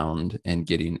ground and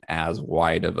getting as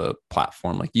wide of a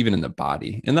platform, like even in the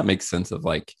body. And that makes sense of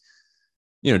like,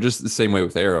 just the same way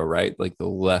with arrow, right? Like the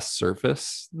less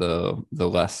surface, the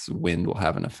less wind will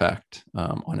have an effect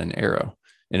on an arrow.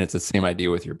 And it's the same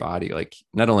idea with your body. Like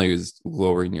not only is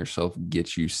lowering yourself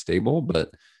get you stable,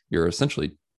 but you're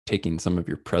essentially taking some of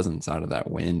your presence out of that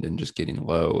wind and just getting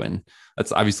low. And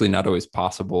that's obviously not always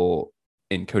possible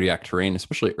in Kodiak terrain,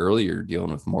 especially early, you're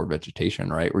dealing with more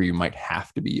vegetation, right? Where you might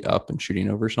have to be up and shooting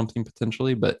over something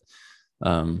potentially. But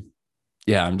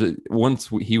once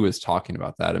he was talking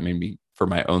about that, it made me, for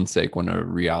my own sake, want to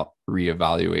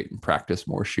reevaluate and practice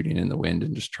more shooting in the wind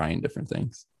and just trying different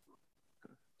things.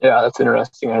 Yeah, that's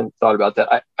interesting. I hadn't thought about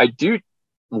that. I do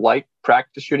like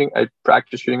practice shooting. I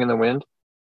practice shooting in the wind.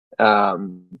 I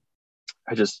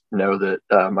just know that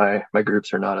my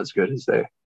groups are not as good as they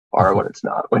are when it's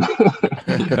not windy.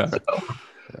 Yeah.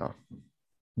 Yeah.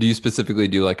 Do you specifically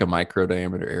do like a micro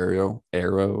diameter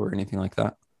arrow or anything like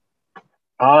that?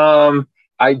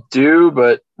 I do,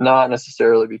 but not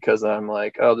necessarily because I'm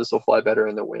like, oh, this will fly better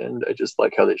in the wind. I just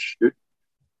like how they shoot.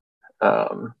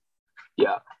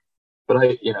 Yeah. But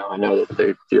I know that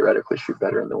they theoretically shoot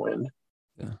better in the wind.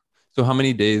 Yeah. So how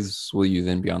many days will you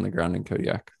then be on the ground in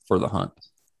Kodiak for the hunt?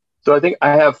 So I think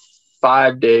I have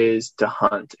 5 days to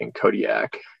hunt in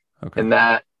Kodiak. Okay. And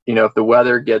that, if the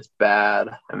weather gets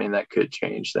bad, that could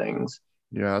change things.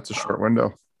 Yeah, that's a short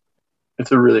window.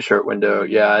 It's a really short window.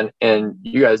 Yeah. And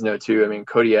you guys know too,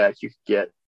 Kodiak, you could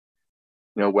get,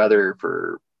 weather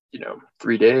for,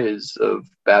 3 days of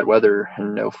bad weather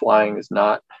and no flying is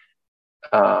not,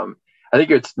 I think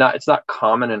it's not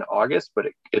common in August, but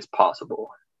it's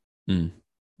possible.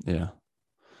 Yeah.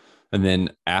 And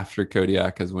then after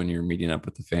Kodiak is when you're meeting up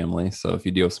with the family. So if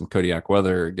you deal with some Kodiak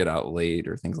weather or get out late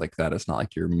or things like that, it's not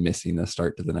like you're missing the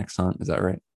start to the next hunt. Is that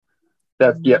right?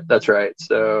 That's right.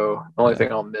 So the only Yeah.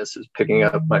 thing I'll miss is picking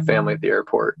up my family at the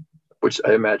airport, which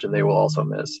I imagine they will also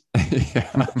miss.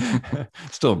 Yeah.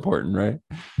 Still important, right?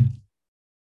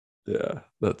 Yeah,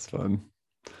 that's fun.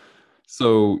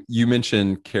 So you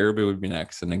mentioned caribou would be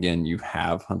next. And again, you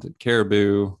have hunted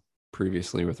caribou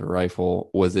previously with a rifle.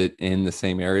 Was it in the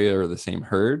same area or the same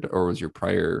herd, or was your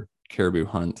prior caribou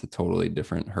hunt a totally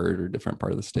different herd or different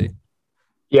part of the state?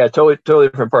 Yeah, totally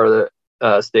different part of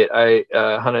the state. I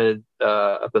hunted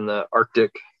up in the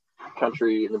Arctic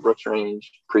country in the Brooks Range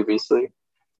previously,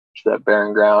 to that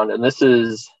barren ground, and this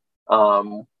is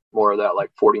more of that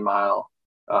like 40-mile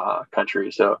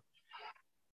country. So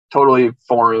totally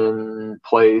foreign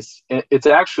place. It's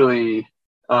actually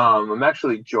I'm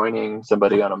actually joining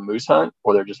somebody on a moose hunt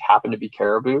where there just happened to be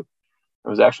caribou. It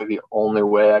was actually the only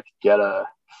way I could get a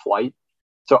flight.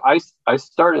 So I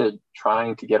started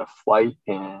trying to get a flight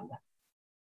in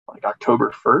like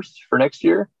October 1st for next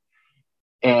year,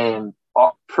 and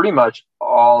pretty much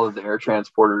all of the air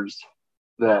transporters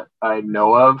that I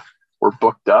know of were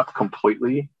booked up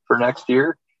completely for next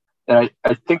year. And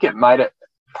I think it might have,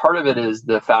 part of it is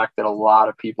the fact that a lot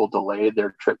of people delayed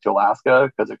their trip to Alaska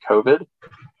because of COVID.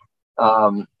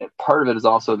 And part of it is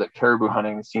also that caribou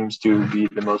hunting seems to be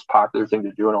the most popular thing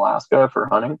to do in Alaska for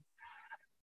hunting.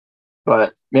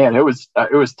 But man, it was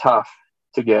tough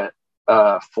to get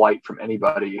a flight from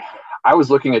anybody. I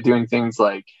was looking at doing things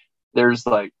like there's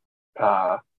like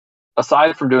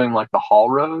aside from doing like the haul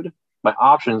road, my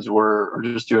options were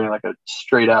just doing like a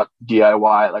straight up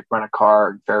DIY, like rent a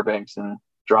car in Fairbanks and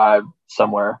drive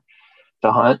somewhere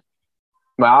to hunt.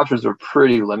 My options were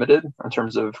pretty limited in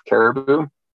terms of caribou.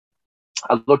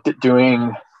 I looked at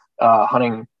doing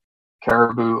hunting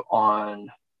caribou on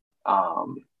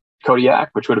Kodiak,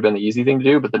 which would have been the easy thing to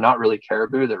do, but they're not really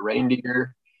caribou, they're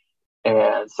reindeer.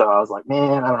 And so I was like,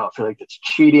 man, I don't know, I feel like that's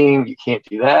cheating. You can't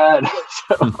do that.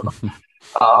 So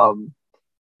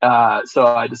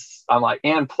I'm like,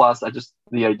 and plus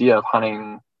the idea of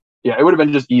hunting, yeah, it would have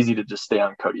been just easy to just stay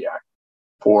on Kodiak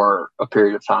for a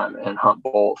period of time and hunt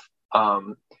both.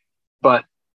 But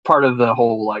part of the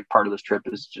whole, like part of this trip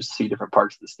is just see different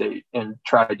parts of the state and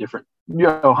try different,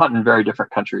 hunt in very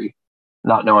different country,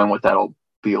 not knowing what that'll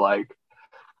be like.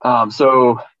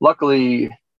 So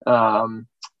luckily,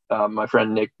 my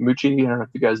friend Nick Mucci, I don't know if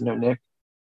you guys know Nick,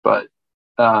 but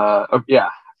oh yeah,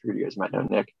 I figured you guys might know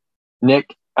Nick.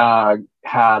 Nick already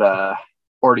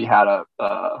had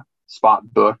a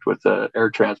spot booked with the air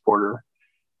transporter,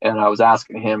 and I was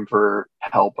asking him for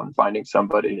help on finding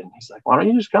somebody, and he's like, "Why don't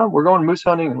you just come? We're going moose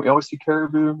hunting, and we always see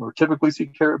caribou, or typically see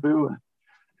caribou, and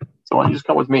so why don't you just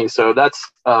come with me?" So that's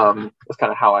kind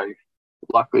of how I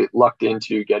lucked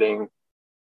into getting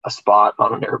a spot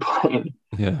on an airplane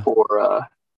for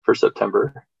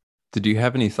September. Did you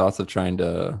have any thoughts of trying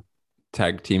to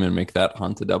tag team and make that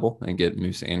hunt a double and get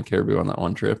moose and caribou on that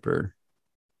one trip? Or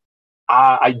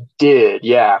I did,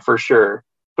 yeah, for sure.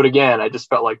 But again, I just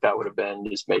felt like that would have been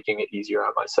just making it easier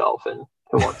on myself, and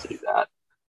who wants to do that?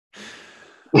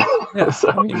 Yeah, so,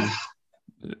 I mean,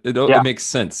 it makes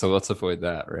sense. So let's avoid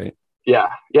that, right? Yeah,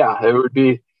 it would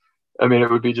be. I mean,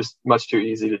 it would be just much too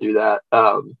easy to do that.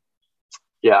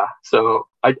 Yeah, so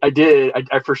I did.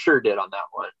 I for sure did on that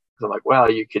one. I'm like, well,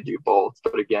 you could do both,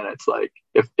 but again, it's like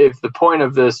if the point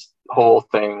of this whole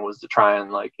thing was to try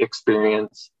and like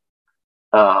experience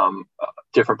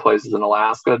different places in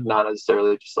Alaska, not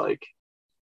necessarily just like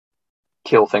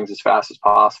kill things as fast as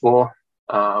possible.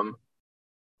 I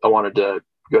wanted to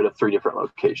go to 3 different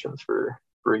locations for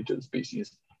each of the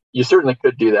species. You certainly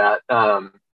could do that. I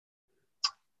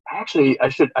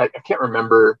can't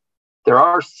remember. There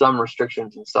are some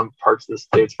restrictions in some parts of the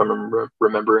states, if I'm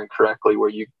remembering correctly,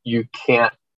 where you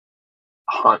can't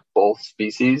hunt both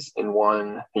species in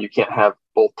one. You can't have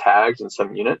both tags in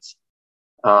some units.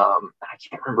 I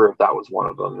can't remember if that was one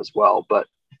of them as well, but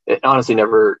it honestly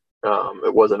never.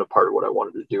 It wasn't a part of what I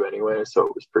wanted to do anyway, so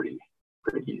it was pretty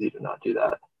easy to not do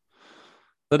that.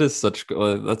 That is that's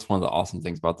one of the awesome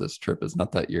things about this trip is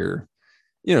not that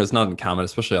it's not uncommon,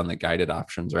 especially on the guided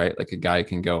options, right? Like a guy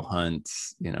can go hunt,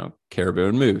 caribou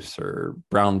and moose or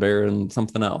brown bear and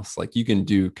something else. Like you can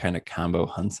do kind of combo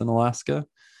hunts in Alaska.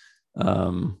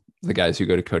 The guys who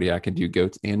go to Kodiak can do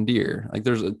goats and deer. Like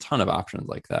there's a ton of options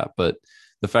like that. But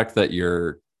the fact that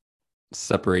you're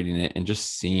separating it and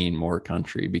just seeing more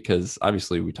country, because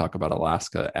obviously we talk about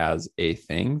Alaska as a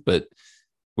thing, but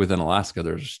within Alaska,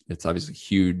 it's obviously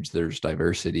huge. There's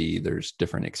diversity, there's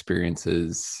different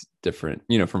experiences, different,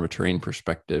 from a terrain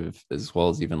perspective, as well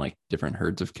as even like different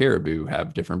herds of caribou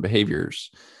have different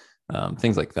behaviors,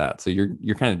 things like that. So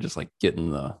you're kind of just like getting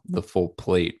the full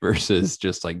plate versus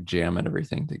just like jamming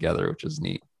everything together, which is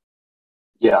neat.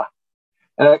 Yeah.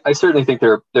 And I certainly think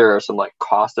there are some like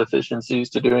cost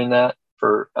efficiencies to doing that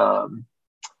for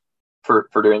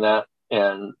doing that.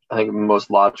 And I think most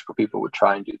logical people would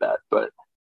try and do that, but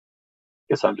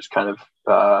I guess I'm just kind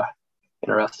of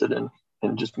interested in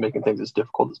just making things as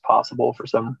difficult as possible for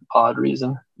some odd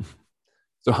reason.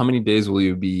 So how many days will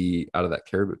you be out of that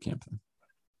caribou camp then?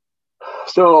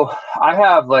 So I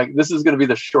have this is going to be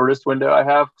the shortest window I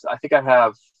have. I think I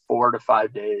have 4 to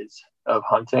 5 days of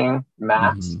hunting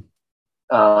max.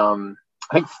 I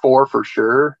think 4 for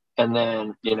sure. And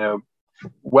then,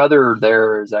 weather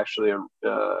there is actually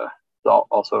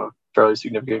also a fairly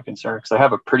significant concern because I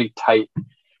have a pretty tight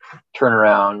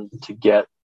turnaround to get,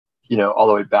 all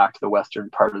the way back to the western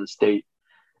part of the state,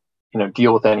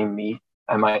 deal with any meat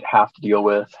I might have to deal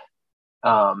with,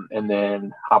 and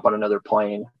then hop on another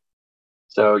plane.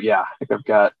 So yeah, I think I've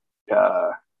got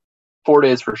 4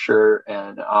 days for sure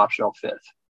and an optional 5th.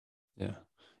 Yeah.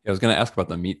 I was going to ask about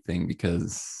the meat thing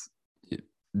because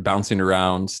bouncing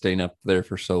around, staying up there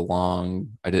for so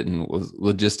long, was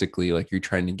logistically like you're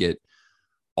trying to get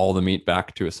all the meat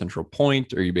back to a central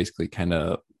point, or you basically kind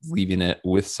of leaving it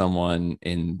with someone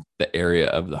in the area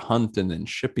of the hunt and then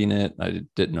shipping it. I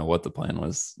didn't know what the plan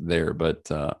was there, but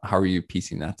how are you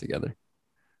piecing that together?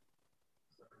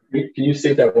 Can you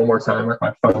say that one more time?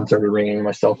 My phone started ringing,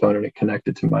 my cell phone, and it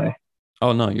connected to my.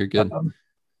 Oh no, you're good.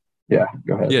 Yeah,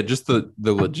 go ahead. Yeah, just the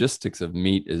logistics of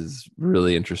meat is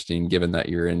really interesting given that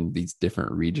you're in these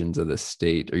different regions of the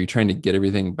state. Are you trying to get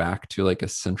everything back to like a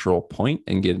central point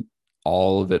and get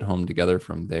all of it home together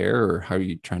from there? Or how are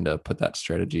you trying to put that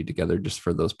strategy together just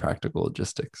for those practical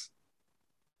logistics?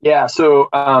 Yeah, so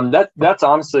that's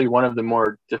honestly one of the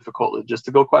more difficult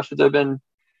logistical questions I've been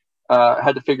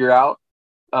had to figure out.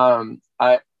 So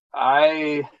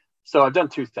I've done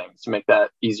 2 things to make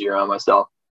that easier on myself.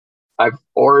 I've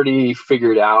already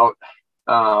figured out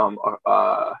a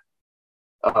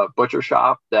butcher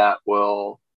shop that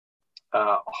will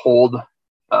hold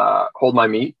my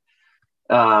meat.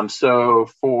 So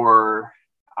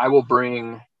I will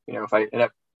bring, if I end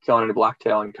up killing a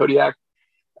blacktail in Kodiak,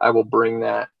 I will bring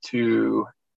that to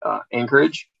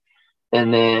Anchorage,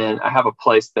 and then I have a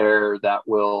place there that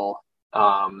will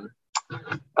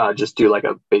just do like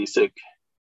a basic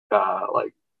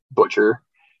like butcher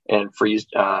and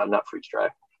not freeze dry,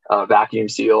 vacuum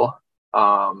seal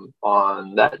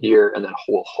on that deer, and then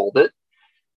we'll hold it.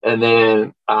 And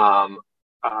then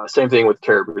same thing with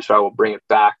caribou. So I will bring it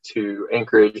back to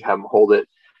Anchorage, have them hold it.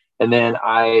 And then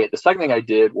the second thing I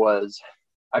did was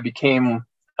I became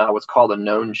what's called a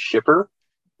known shipper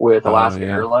with Alaska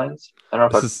Airlines. I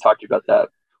don't know if I've talked to you about that.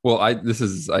 Well, I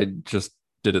just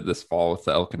did it this fall with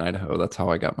the elk in Idaho. That's how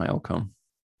I got my elk home.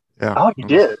 Yeah. Oh, you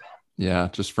did? Yeah,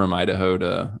 just from Idaho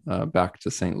to back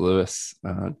to St. Louis.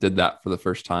 Did that for the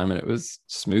first time, and it was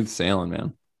smooth sailing,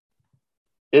 man.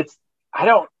 It's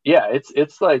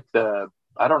like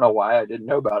I don't know why I didn't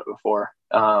know about it before.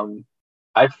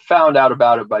 I found out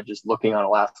about it by just looking on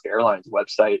Alaska Airlines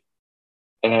website,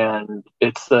 and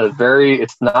it's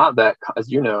not that,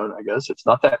 as you know, I guess it's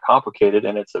not that complicated,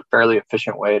 and it's a fairly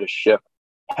efficient way to ship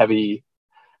heavy,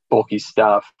 bulky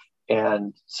stuff.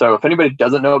 And so if anybody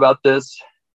doesn't know about this,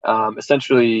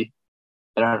 essentially,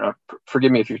 and I don't know,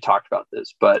 forgive me if you've talked about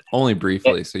this, but only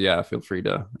briefly. So yeah, feel free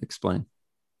to explain.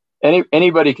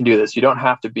 Anybody can do this. You don't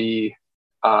have to be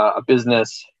a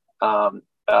business, but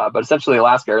essentially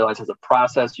Alaska Airlines has a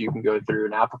process. You can go through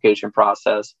an application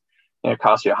process, and it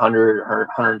costs you $100 or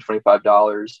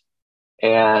 $125.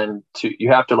 And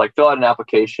you have to like fill out an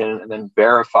application and then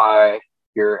verify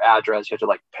your address. You have to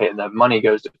like pay, and the money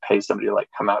goes to pay somebody to like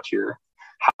come out to your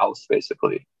house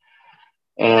basically.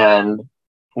 And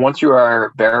once you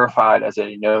are verified as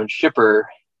a known shipper,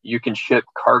 you can ship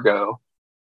cargo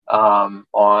on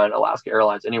Alaska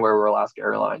Airlines, anywhere where Alaska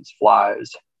Airlines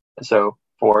flies. And so,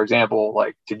 for example,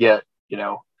 like to get,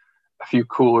 a few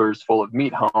coolers full of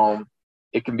meat home,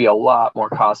 it can be a lot more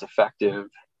cost effective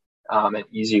and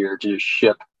easier to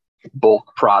ship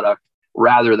bulk product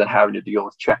rather than having to deal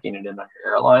with checking it in on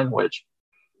your airline, which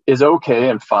is okay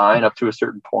and fine up to a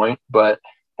certain point. But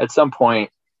at some point,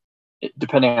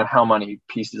 depending on how many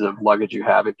pieces of luggage you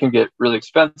have, it can get really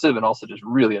expensive and also just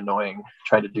really annoying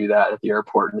trying to do that at the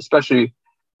airport. And especially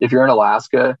if you're in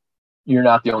Alaska, you're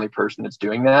not the only person that's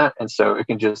doing that. And so it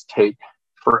can just take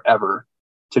forever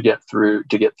to get through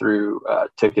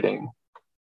ticketing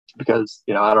because,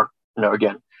 I don't know,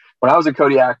 again, when I was in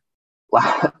Kodiak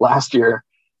last year,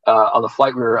 on the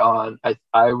flight we were on,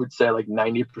 I would say like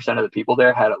 90% of the people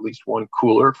there had at least one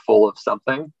cooler full of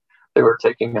something they were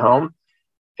taking home.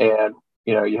 And,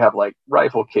 you know, you have like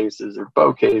rifle cases or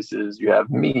bow cases, you have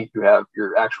meat, you have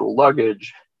your actual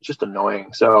luggage. It's just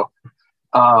annoying. So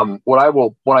what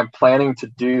I'm planning to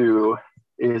do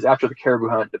is after the caribou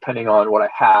hunt, depending on what I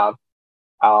have,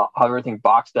 I'll have everything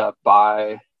boxed up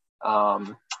by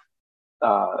the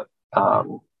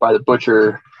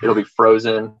butcher. It'll be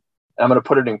frozen. I'm going to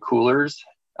put it in coolers.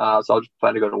 So I'll just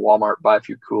plan to go to Walmart, buy a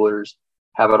few coolers,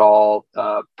 have it all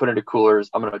put into coolers.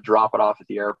 I'm going to drop it off at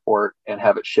the airport and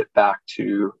have it shipped back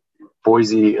to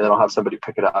Boise, and then I'll have somebody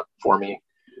pick it up for me.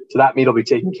 So that meat will be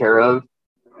taken care of.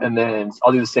 And then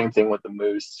I'll do the same thing with the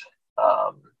moose.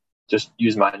 Just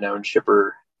use my known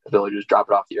shipper ability to just drop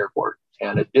it off the airport.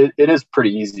 And it is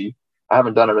pretty easy. I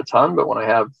haven't done it a ton, but when I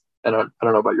have, and I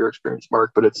don't know about your experience,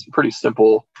 Mark, but it's a pretty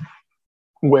simple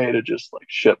way to just like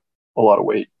ship a lot of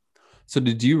weight. So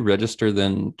did you register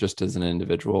then just as an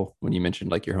individual when you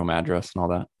mentioned like your home address and all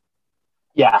that?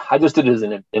 Yeah, I just did it as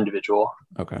an individual.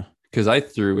 Okay. Because I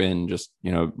threw in just,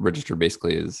 you know, register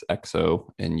basically as XO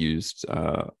and used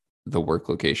the work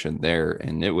location there.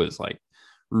 And it was like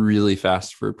really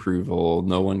fast for approval.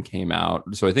 No one came out.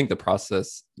 So I think the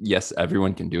process, yes,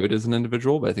 everyone can do it as an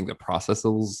individual, but I think the process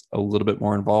is a little bit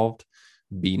more involved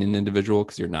being an individual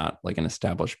because you're not like an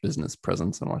established business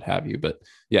presence and what have you. But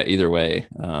yeah, either way,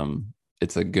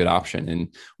 it's a good option.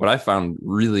 And what I found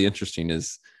really interesting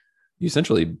is you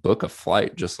essentially book a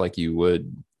flight just like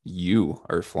you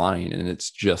are flying, and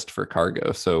it's just for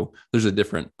cargo. So there's a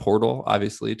different portal,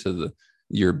 obviously, to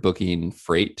you're booking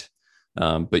freight.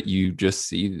 But you just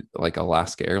see like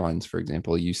Alaska Airlines, for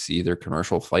example, you see their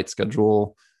commercial flight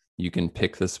schedule. You can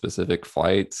pick the specific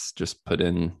flights, just put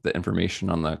in the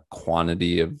information on the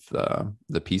quantity of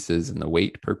the pieces and the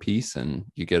weight per piece, and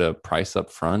you get a price up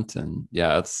front. And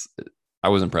yeah, I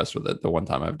was impressed with it the one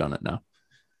time I've done it now.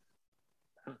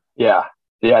 Yeah.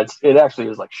 It actually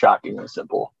is like shockingly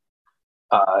simple.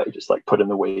 You just like put in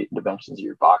the weight and dimensions of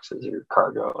your boxes or your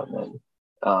cargo, and then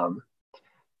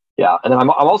and then I'm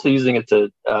also using it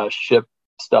to ship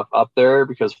stuff up there,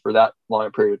 because for that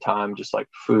long period of time, just like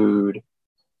food,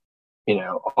 you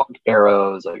know,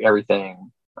 arrows, like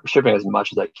everything, I'm shipping as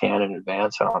much as I can in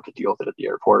advance, so I don't have to deal with it at the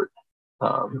airport.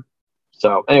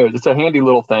 So anyways, it's a handy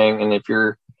little thing. And if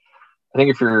you're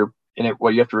in it,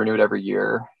 well, you have to renew it every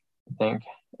year, I think,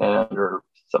 or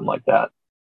something like that.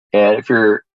 And if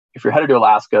you're headed to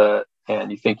Alaska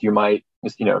and you think you might,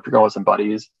 you know, if you're going with some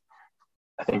buddies,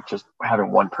 I think just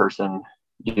having one person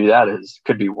do that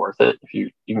could be worth it if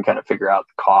you can kind of figure out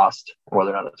the cost and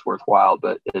whether or not it's worthwhile.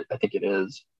 But I think it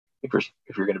is if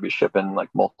you're going to be shipping like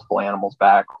multiple animals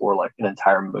back, or like an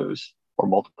entire moose or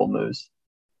multiple moose.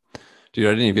 Dude,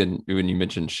 I didn't even, when you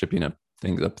mentioned shipping up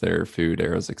things up there, food,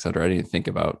 arrows, etc., I didn't think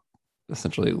about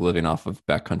essentially living off of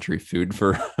backcountry food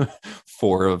for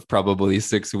 4 of probably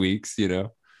 6 weeks, you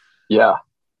know? Yeah,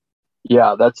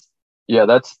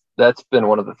 that's been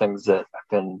one of the things that I've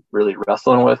been really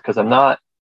wrestling with, because I'm not,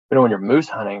 you know, when you're moose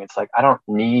hunting, it's like I don't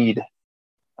need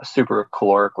a super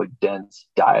calorically dense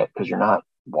diet, because you're not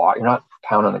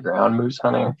pounding the ground moose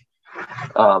hunting.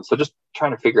 So just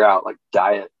trying to figure out like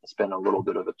diet has been a little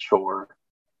bit of a chore.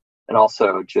 And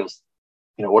also just,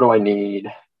 you know, what do I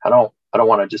need? I don't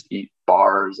want to just eat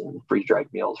bars and freeze dried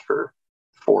meals for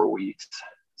 4 weeks.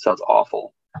 Sounds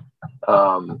awful.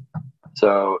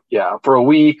 So yeah, for a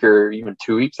week or even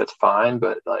 2 weeks, that's fine.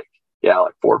 But like 4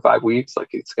 or 5 weeks, like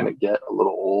it's going to get a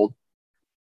little old.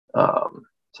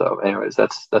 So anyways,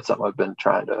 that's something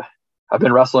I've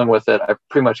been wrestling with it. I've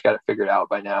pretty much got it figured out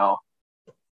by now.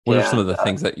 What are some of the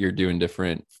things that you're doing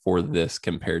different for this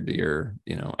compared to your,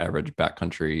 you know, average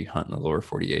backcountry hunt in the lower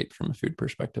 48 from a food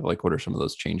perspective? Like, what are some of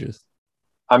those changes?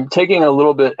 I'm taking a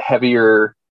little bit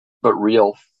heavier, but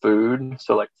real food.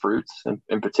 So like fruits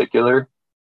in particular.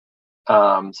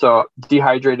 So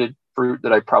dehydrated fruit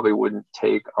that I probably wouldn't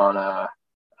take on a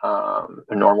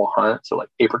normal hunt. So like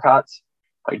apricots,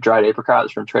 like dried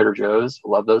apricots from Trader Joe's.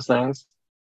 Love those things.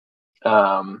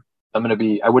 I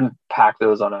wouldn't pack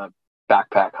those on a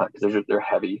backpack hunt because they're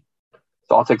heavy.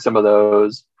 So I'll take some of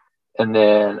those. And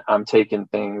then I'm taking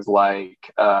things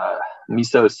like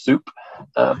miso soup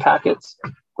packets,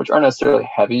 which aren't necessarily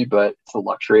heavy, but it's a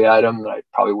luxury item that I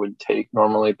probably wouldn't take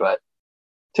normally. But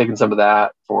taking some of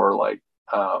that for like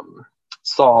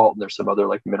salt. There's some other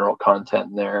like mineral content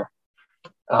in there.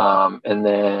 And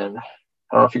then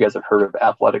I don't know if you guys have heard of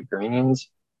Athletic Greens.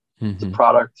 Mm-hmm. It's a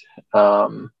product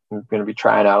I'm going to be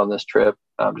trying out on this trip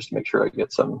just to make sure I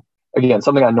get some, again,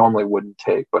 something I normally wouldn't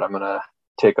take, but I'm going to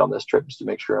take on this trip just to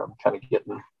make sure I'm kind of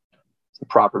getting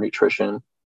proper nutrition.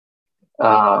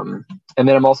 And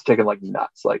then I'm also taking like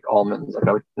nuts, like almonds. Like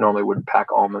I normally wouldn't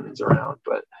pack almonds around,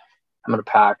 but I'm going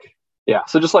to pack. Yeah.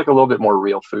 So just like a little bit more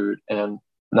real food and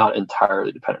not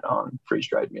entirely dependent on freeze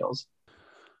dried meals.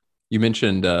 You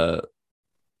mentioned the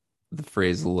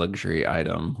phrase luxury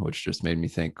item, which just made me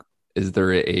think, is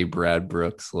there a Brad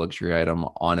Brooks luxury item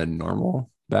on a normal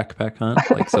backpack hunt?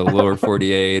 Like, so lower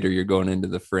 48, or you're going into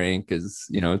the Frank is,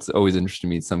 it's always interesting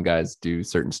to me. Some guys do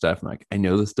certain stuff. I'm like, I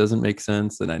know this doesn't make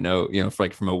sense. And I know,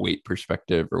 like from a weight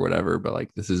perspective or whatever, but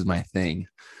like, this is my thing.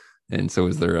 And so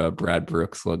is there a Brad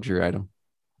Brooks luxury item?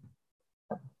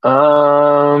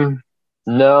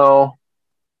 No,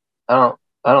 I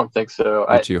don't think so.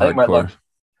 You're too hardcore.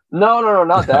 No,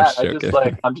 not that. I just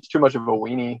I'm just too much of a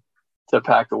weenie to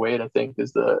pack the weight. I think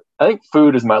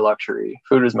food is my luxury.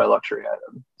 Food is my luxury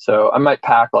item. So I might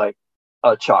pack like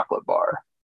a chocolate bar.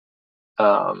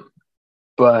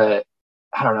 But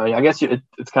I don't know. I guess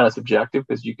it's kind of subjective,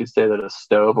 because you could say that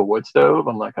a wood stove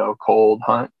on like a cold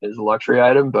hunt is a luxury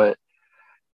item, but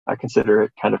I consider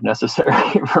it kind of necessary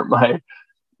for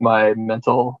my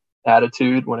mental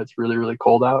attitude when it's really, really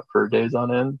cold out for days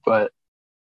on end. But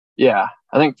yeah,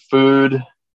 I think food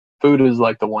is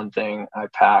like the one thing I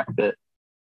pack that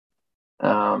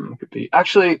could be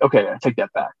actually, okay, I take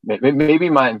that back. Maybe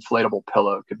my inflatable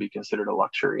pillow could be considered a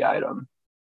luxury item.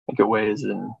 I think it weighs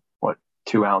in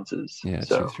 2 ounces. Yeah,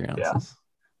 so, 2-3 ounces.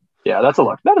 Yeah,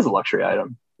 that is a luxury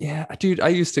item. Yeah, dude, I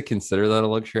used to consider that a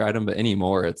luxury item, but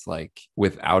anymore it's like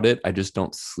without it, I just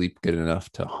don't sleep good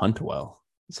enough to hunt well.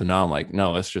 So now I'm like,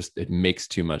 no, it makes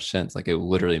too much sense. Like it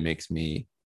literally makes me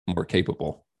more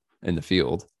capable in the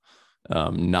field,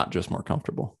 not just more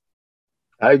comfortable.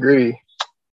 I agree.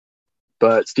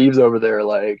 But Steve's over there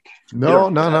like, no.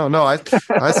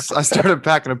 I started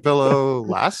packing a pillow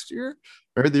last year,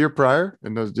 maybe the year prior,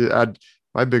 and I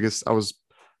was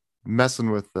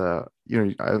messing with I'm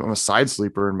a side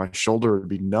sleeper, and my shoulder would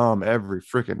be numb every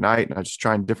freaking night, and I just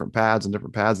trying different pads, and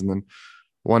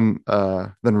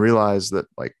then realized that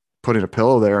like putting a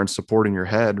pillow there and supporting your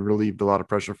head relieved a lot of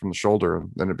pressure from the shoulder,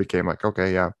 and then it became like,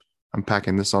 okay, yeah, I'm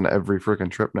packing this on every freaking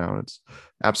trip now, and it's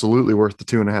absolutely worth the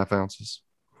 2.5 ounces.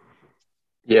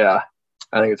 Yeah,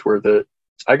 I think it's worth it.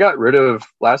 I got rid of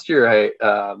last year. I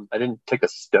didn't take a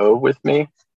stove with me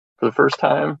for the first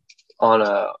time on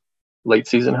a late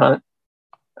season hunt.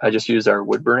 I just used our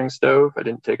wood burning stove. I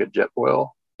didn't take a Jetboil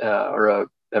or a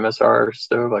MSR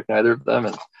stove, like neither of them.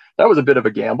 And that was a bit of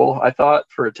a gamble, I thought,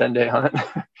 for a 10-day hunt,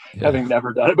 having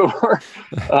never done it before.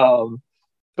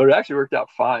 But it actually worked out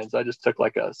fine. So I just took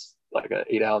like a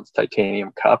 8-ounce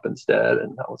titanium cup instead.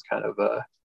 And that was kind of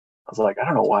I was like, I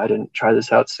don't know why I didn't try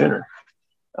this out sooner.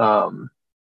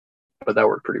 But that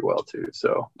worked pretty well too.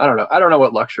 So I don't know. I don't know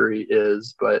what luxury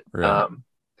is, but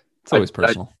it's always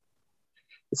personal.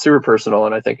 It's super personal,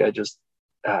 and I think I just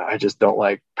don't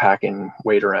like packing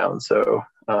weight around. So,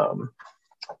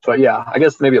 but yeah, I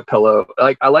guess maybe a pillow.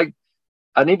 I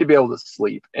need to be able to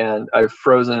sleep, and I've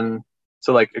frozen.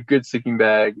 So like a good sleeping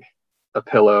bag, a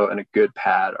pillow, and a good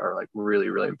pad are like really,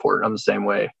 really important. I'm the same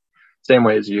way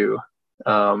as you,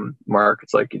 Mark.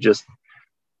 It's like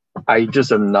I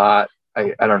just am not.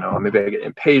 I don't know. Maybe I get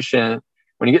impatient.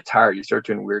 When you get tired, you start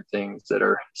doing weird things that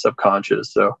are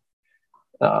subconscious. So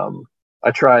I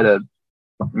try to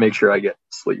make sure I get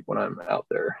sleep when I'm out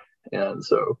there. And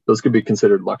so those could be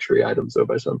considered luxury items, though,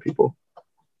 by some people.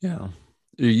 Yeah.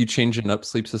 Are you changing up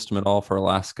sleep system at all for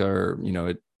Alaska? Or,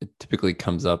 it typically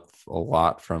comes up a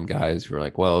lot from guys who are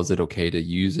like, well, is it okay to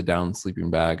use a down sleeping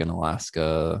bag in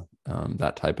Alaska?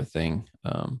 That type of thing.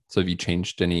 So have you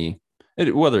changed any,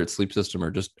 whether it's sleep system or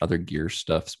just other gear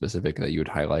stuff specific that you would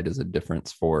highlight as a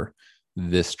difference for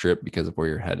this trip because of where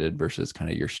you're headed versus kind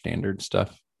of your standard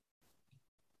stuff?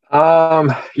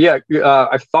 I've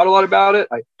thought a lot about it.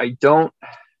 I don't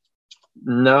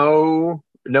know.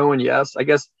 No and yes. I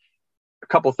guess a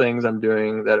couple things I'm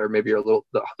doing that are maybe they're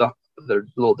a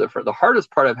little different. The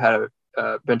hardest part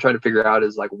I've been trying to figure out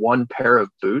is like one pair of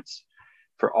boots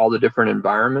for all the different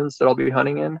environments that I'll be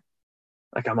hunting in.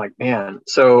 Like, I'm like, man,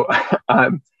 so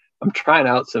I'm trying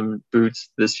out some boots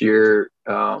this year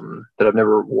that I've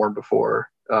never worn before.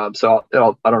 So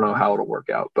I don't know how it'll work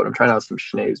out, but I'm trying out some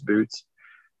Schnee's boots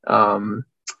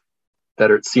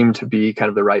that seem to be kind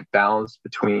of the right balance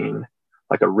between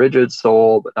like a rigid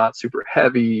sole, but not super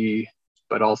heavy,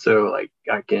 but also like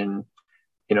I can,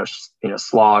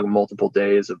 slog multiple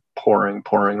days of pouring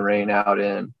rain out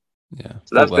in. Yeah.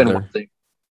 So that's been one thing.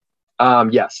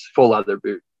 Yes, full leather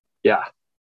boot. Yeah.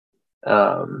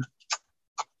 And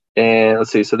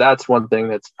let's see. So that's one thing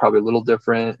that's probably a little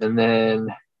different. And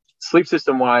then sleep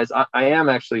system wise, I am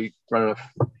actually running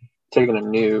taking a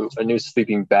new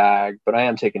sleeping bag, but I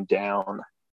am taking down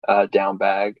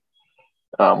bag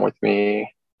with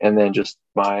me, and then just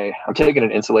I'm taking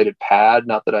an insulated pad.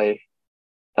 Not that I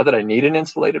need an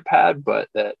insulated pad, but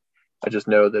that I just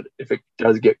know that if it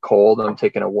does get cold, I'm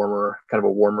taking a warmer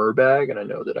bag, and I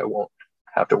know that I won't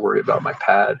have to worry about my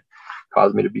pad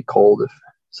causing me to be cold if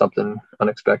something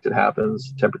unexpected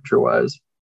happens temperature wise.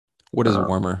 What is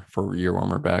warmer for your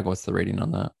warmer bag? What's the rating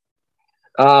on that?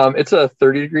 It's a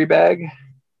 30-degree bag,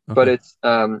 Okay. but it's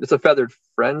a Feathered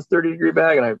Friends 30-degree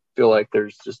bag, and I feel like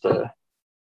there's just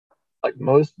like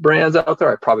most brands out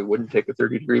there, I probably wouldn't take a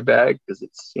 30-degree bag because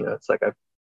it's it's like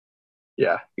you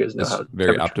guys know It's how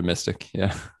very optimistic.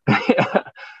 Yeah. yeah.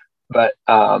 But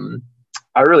I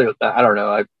don't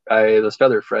know. I those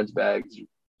Feathered Friends bags,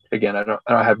 again,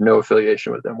 I have no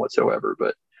affiliation with them whatsoever,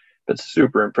 but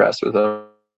super impressed with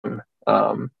them.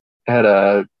 I had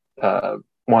a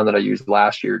one that I used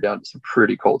last year down to some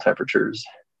pretty cold temperatures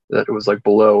that it was like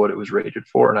below what it was rated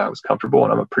for, and I was comfortable,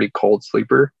 and I'm a pretty cold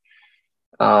sleeper.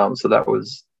 So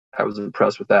I was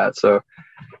impressed with that. So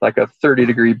like a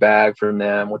 30-degree bag from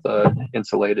them with an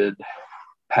insulated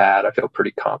pad, I feel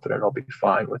pretty confident I'll be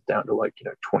fine with down to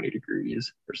 20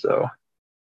 degrees or so.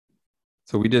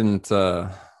 So we didn't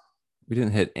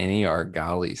hit any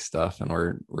Argali stuff, and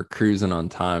we're cruising on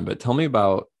time. But tell me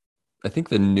about, I think,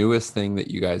 the newest thing that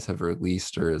you guys have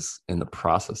released or is in the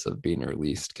process of being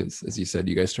released. Because as you said,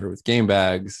 you guys started with game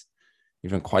bags,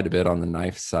 you've done quite a bit on the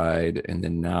knife side, and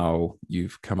then now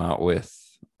you've come out with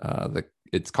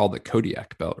it's called the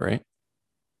Kodiak belt, right?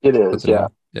 It is, yeah.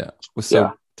 Yeah.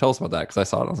 So tell us about that, because I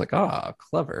saw it and I was like,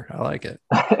 clever. I like it.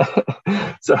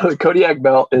 So the Kodiak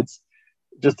belt, it's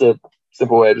just a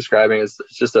simple way of describing it. It's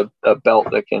just a belt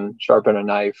that can sharpen a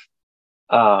knife.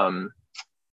 As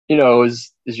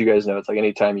you guys know, it's like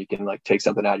anytime you can take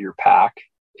something out of your pack,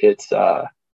 it's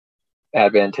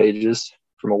advantageous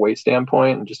from a weight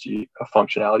standpoint and just a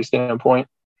functionality standpoint.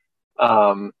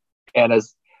 And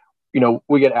as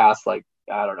we get asked, I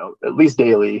don't know, at least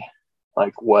daily,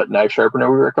 what knife sharpener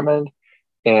we recommend,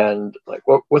 and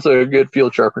what's a good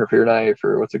field sharpener for your knife,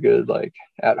 or what's a good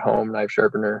at home knife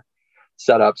sharpener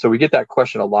setup. So we get that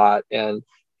question a lot, and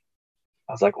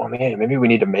I was like, well, man, maybe we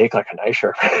need to make a knife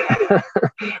sharpener.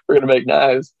 We're gonna make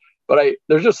knives, but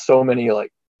there's just so many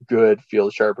good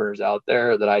field sharpeners out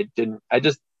there that I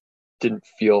just didn't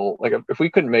feel like, if we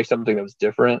couldn't make something that was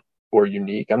different or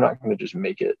unique, I'm not going to just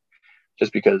make it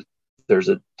just because there's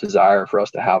a desire for us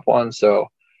to have one. So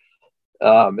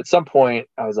at some point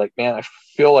I was like, man, I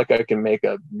feel like I can make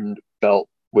a belt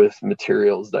with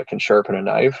materials that can sharpen a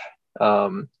knife.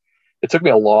 It took me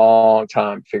a long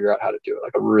time to figure out how to do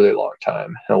it, a really long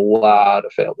time, and a lot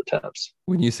of failed attempts.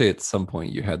 When you say at some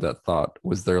point you had that thought,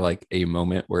 was there a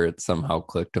moment where it somehow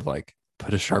clicked of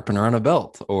put a sharpener on a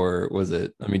belt, or was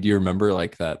it, do you remember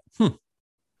that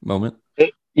moment?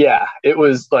 It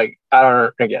was I don't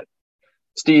know, again,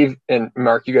 Steve and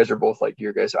Mark, you guys are both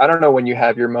your guys. I don't know when you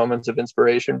have your moments of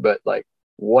inspiration, but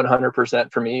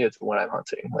 100% for me, it's when I'm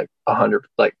hunting, 100,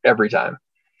 every time.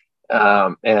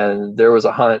 And there was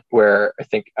a hunt where I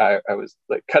think I was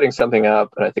cutting something up,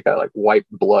 and I think I wiped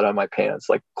blood on my pants,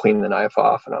 cleaned the knife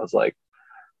off. And I was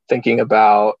thinking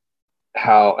about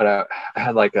how, and I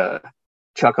had a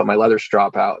chunk of my leather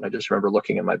strap out. And I just remember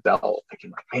looking at my belt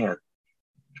thinking man, there's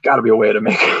gotta be a way to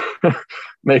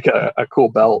make a cool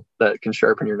belt that can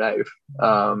sharpen your knife.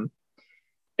 And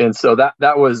so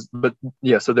that was, but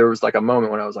yeah, so there was a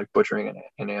moment when I was butchering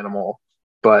an animal,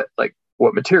 but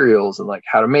what materials and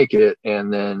how to make it.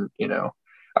 And then,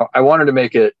 I wanted to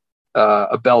make it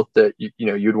a belt that,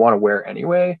 you'd want to wear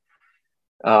anyway.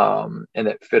 And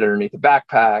that fit underneath the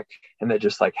backpack, and that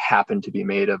just happened to be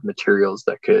made of materials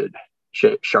that could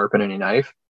sharpen any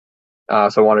knife.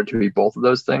 So I wanted it to be both of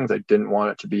those things. I didn't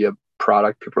want it to be a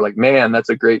product people are like, man, that's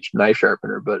a great knife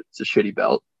sharpener, but it's a shitty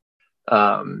belt.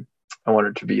 I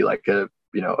wanted it to be a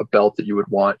belt that you would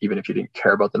want even if you didn't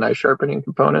care about the knife sharpening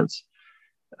components.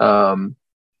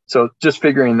 So just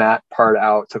figuring that part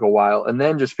out took a while, and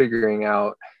then just figuring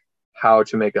out how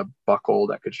to make a buckle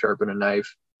that could sharpen a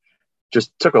knife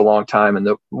just took a long time. And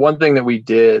the one thing that we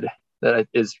did that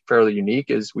is fairly unique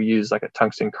is we use a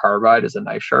tungsten carbide as a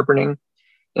knife sharpening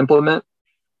implement.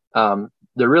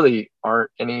 There really aren't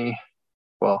any,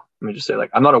 well, let me just say,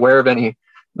 I'm not aware of any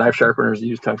knife sharpeners that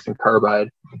use tungsten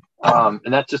carbide.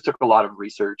 And that just took a lot of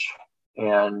research.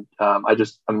 And I'm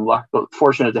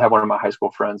fortunate to have one of my high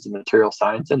school friends, a material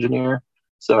science engineer.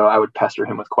 So I would pester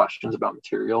him with questions about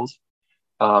materials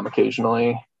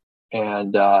occasionally.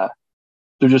 And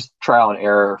through just trial and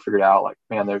error, figured out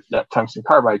man, that tungsten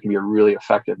carbide can be a really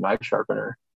effective knife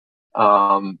sharpener.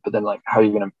 But then like, how are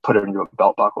you going to put it into a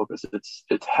belt buckle? Because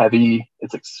it's heavy,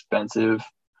 it's expensive.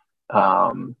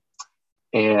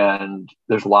 And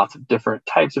there's lots of different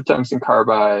types of tungsten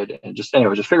carbide, and just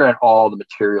figuring out all the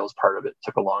materials part of it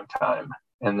took a long time.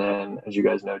 And then, as you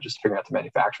guys know, just figuring out the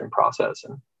manufacturing process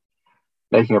and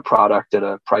making a product at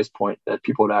a price point that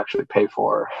people would actually pay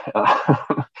for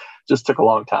just took a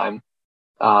long time.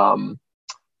 And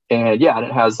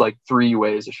it has like 3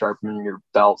 ways to sharpen your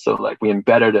belt. So like we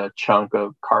embedded a chunk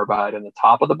of carbide in the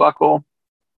top of the buckle,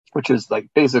 which is like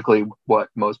basically what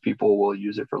most people will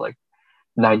use it for, like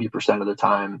 90% of the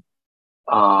time.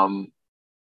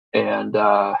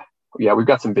 We've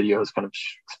got some videos kind of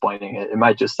explaining it. It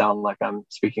might just sound like I'm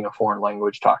speaking a foreign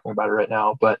language talking about it right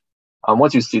now, but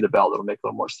once you see the belt, it'll make a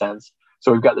little more sense.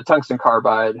 So we've got the tungsten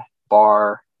carbide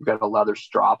bar, we've got a leather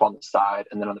strap on the side,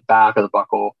 and then on the back of the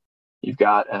buckle, you've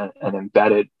got an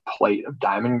embedded plate of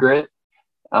diamond grit.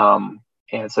 And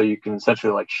so you can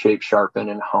essentially like shape sharpen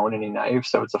and hone any knife.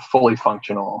 So it's a fully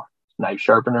functional knife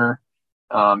sharpener.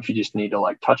 If you just need to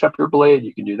like touch up your blade,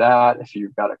 you can do that. If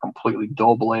you've got a completely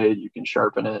dull blade, you can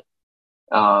sharpen it.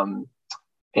 And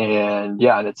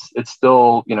it's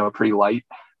still, pretty light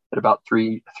at about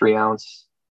 3 ounce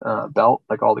belt,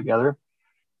 like all together.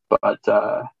 But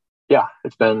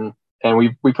it's been, and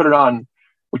we put it on.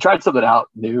 We tried something out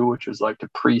new, which was like to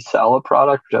pre-sell a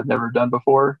product, which I've never done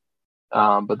before.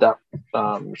 But that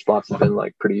response has been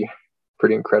like pretty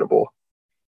incredible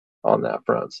on that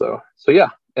front. So yeah.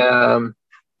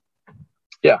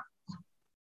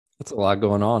 That's a lot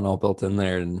going on all built in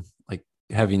there. And like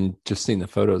having just seen the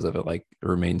photos of it, like it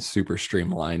remains super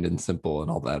streamlined and simple and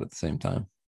all that at the same time.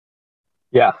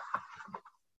 Yeah,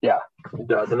 it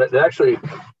does. And it actually,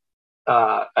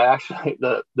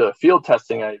 the field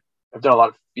testing, I've done a lot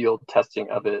of field testing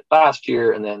of it last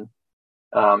year, and then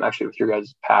actually with your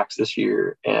guys' packs this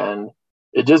year, and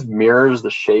it just mirrors the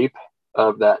shape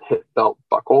of that hip belt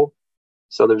buckle.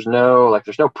 So there's no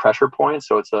pressure point.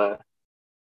 So it's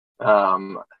I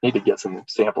need to get some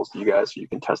samples to you guys so you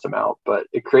can test them out, but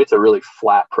it creates a really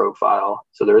flat profile.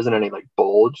 So there isn't any like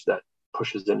bulge that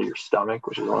pushes into your stomach,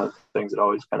 which is one of the things that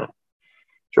always kind of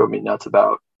drove me nuts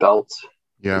about belts.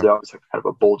 Yeah. They always have kind of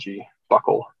a bulgy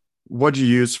buckle. What'd you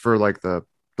use for like the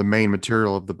main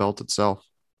material of the belt itself?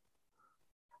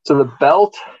 So the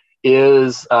belt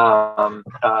is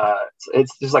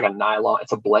it's just like a nylon.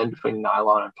 It's a blend between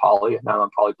nylon and poly, a nylon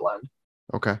poly blend.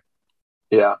 Okay.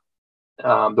 Yeah.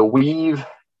 The weave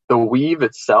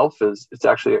itself it's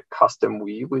actually a custom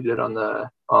weave we did on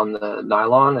the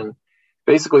nylon, and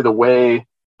basically the way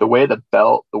the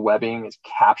belt, the webbing is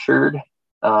captured.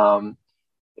 If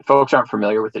folks aren't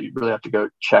familiar with it, you really have to go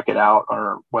check it out on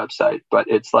our website. But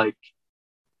it's like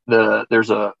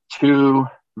there's 2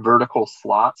 vertical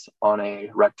slots on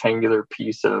a rectangular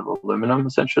piece of aluminum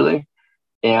essentially,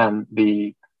 and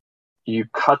we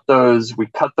cut those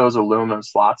aluminum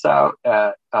slots out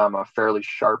at a fairly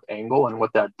sharp angle, and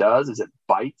what that does is it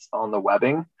bites on the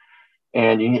webbing,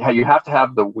 and you have to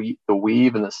have the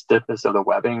weave and the stiffness of the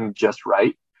webbing just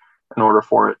right in order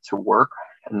for it to work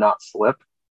and not slip.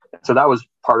 So that was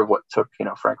part of what took,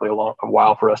 frankly, a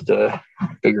while for us to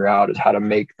figure out, is how to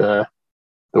make the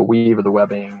weave of the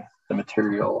webbing, the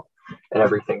material, and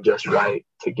everything just right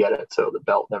to get it so the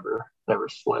belt never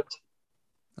slipped.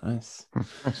 Nice.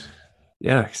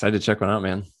 Yeah, excited to check one out,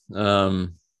 man.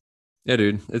 Yeah,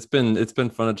 dude, it's been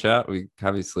fun to chat. We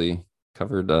obviously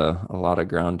covered a lot of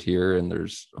ground here, and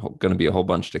there's going to be a whole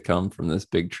bunch to come from this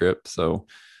big trip. So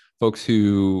folks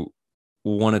who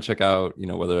want to check out,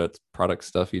 whether it's product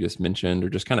stuff you just mentioned or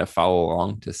just kind of follow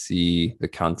along to see the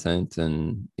content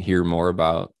and hear more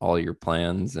about all your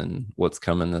plans and what's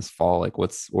coming this fall, like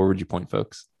where would you point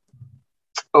folks?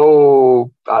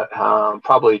 Probably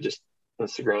just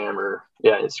Instagram or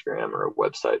a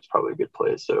website is probably a good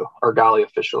place. So Argali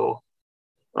official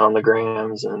on the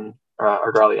grams, and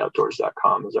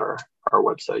argalioutdoors.com is our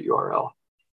website URL.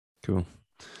 Cool.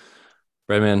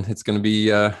 Right, man. It's gonna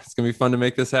be fun to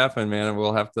make this happen, man. And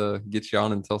we'll have to get you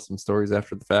on and tell some stories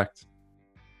after the fact.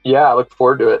 Yeah, I look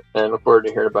forward to it, and look forward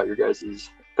to hearing about your guys'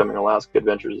 coming Alaska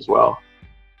adventures as well.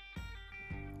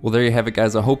 Well, there you have it,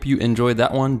 guys. I hope you enjoyed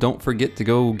that one. Don't forget to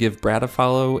go give Brad a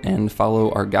follow and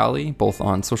follow Argali, both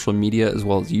on social media as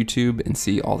well as YouTube, and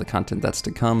see all the content that's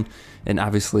to come. And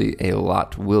obviously, a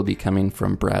lot will be coming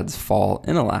from Brad's fall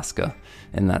in Alaska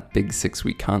and that big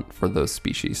 6-week hunt for those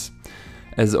species.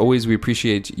 As always, we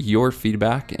appreciate your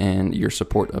feedback and your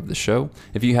support of the show.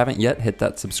 If you haven't yet, hit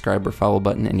that subscribe or follow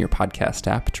button in your podcast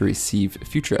app to receive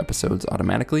future episodes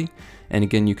automatically. And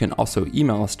again, you can also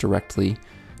email us directly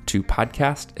to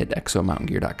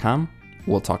podcast@exomountaingear.com.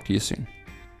 We'll talk to you soon.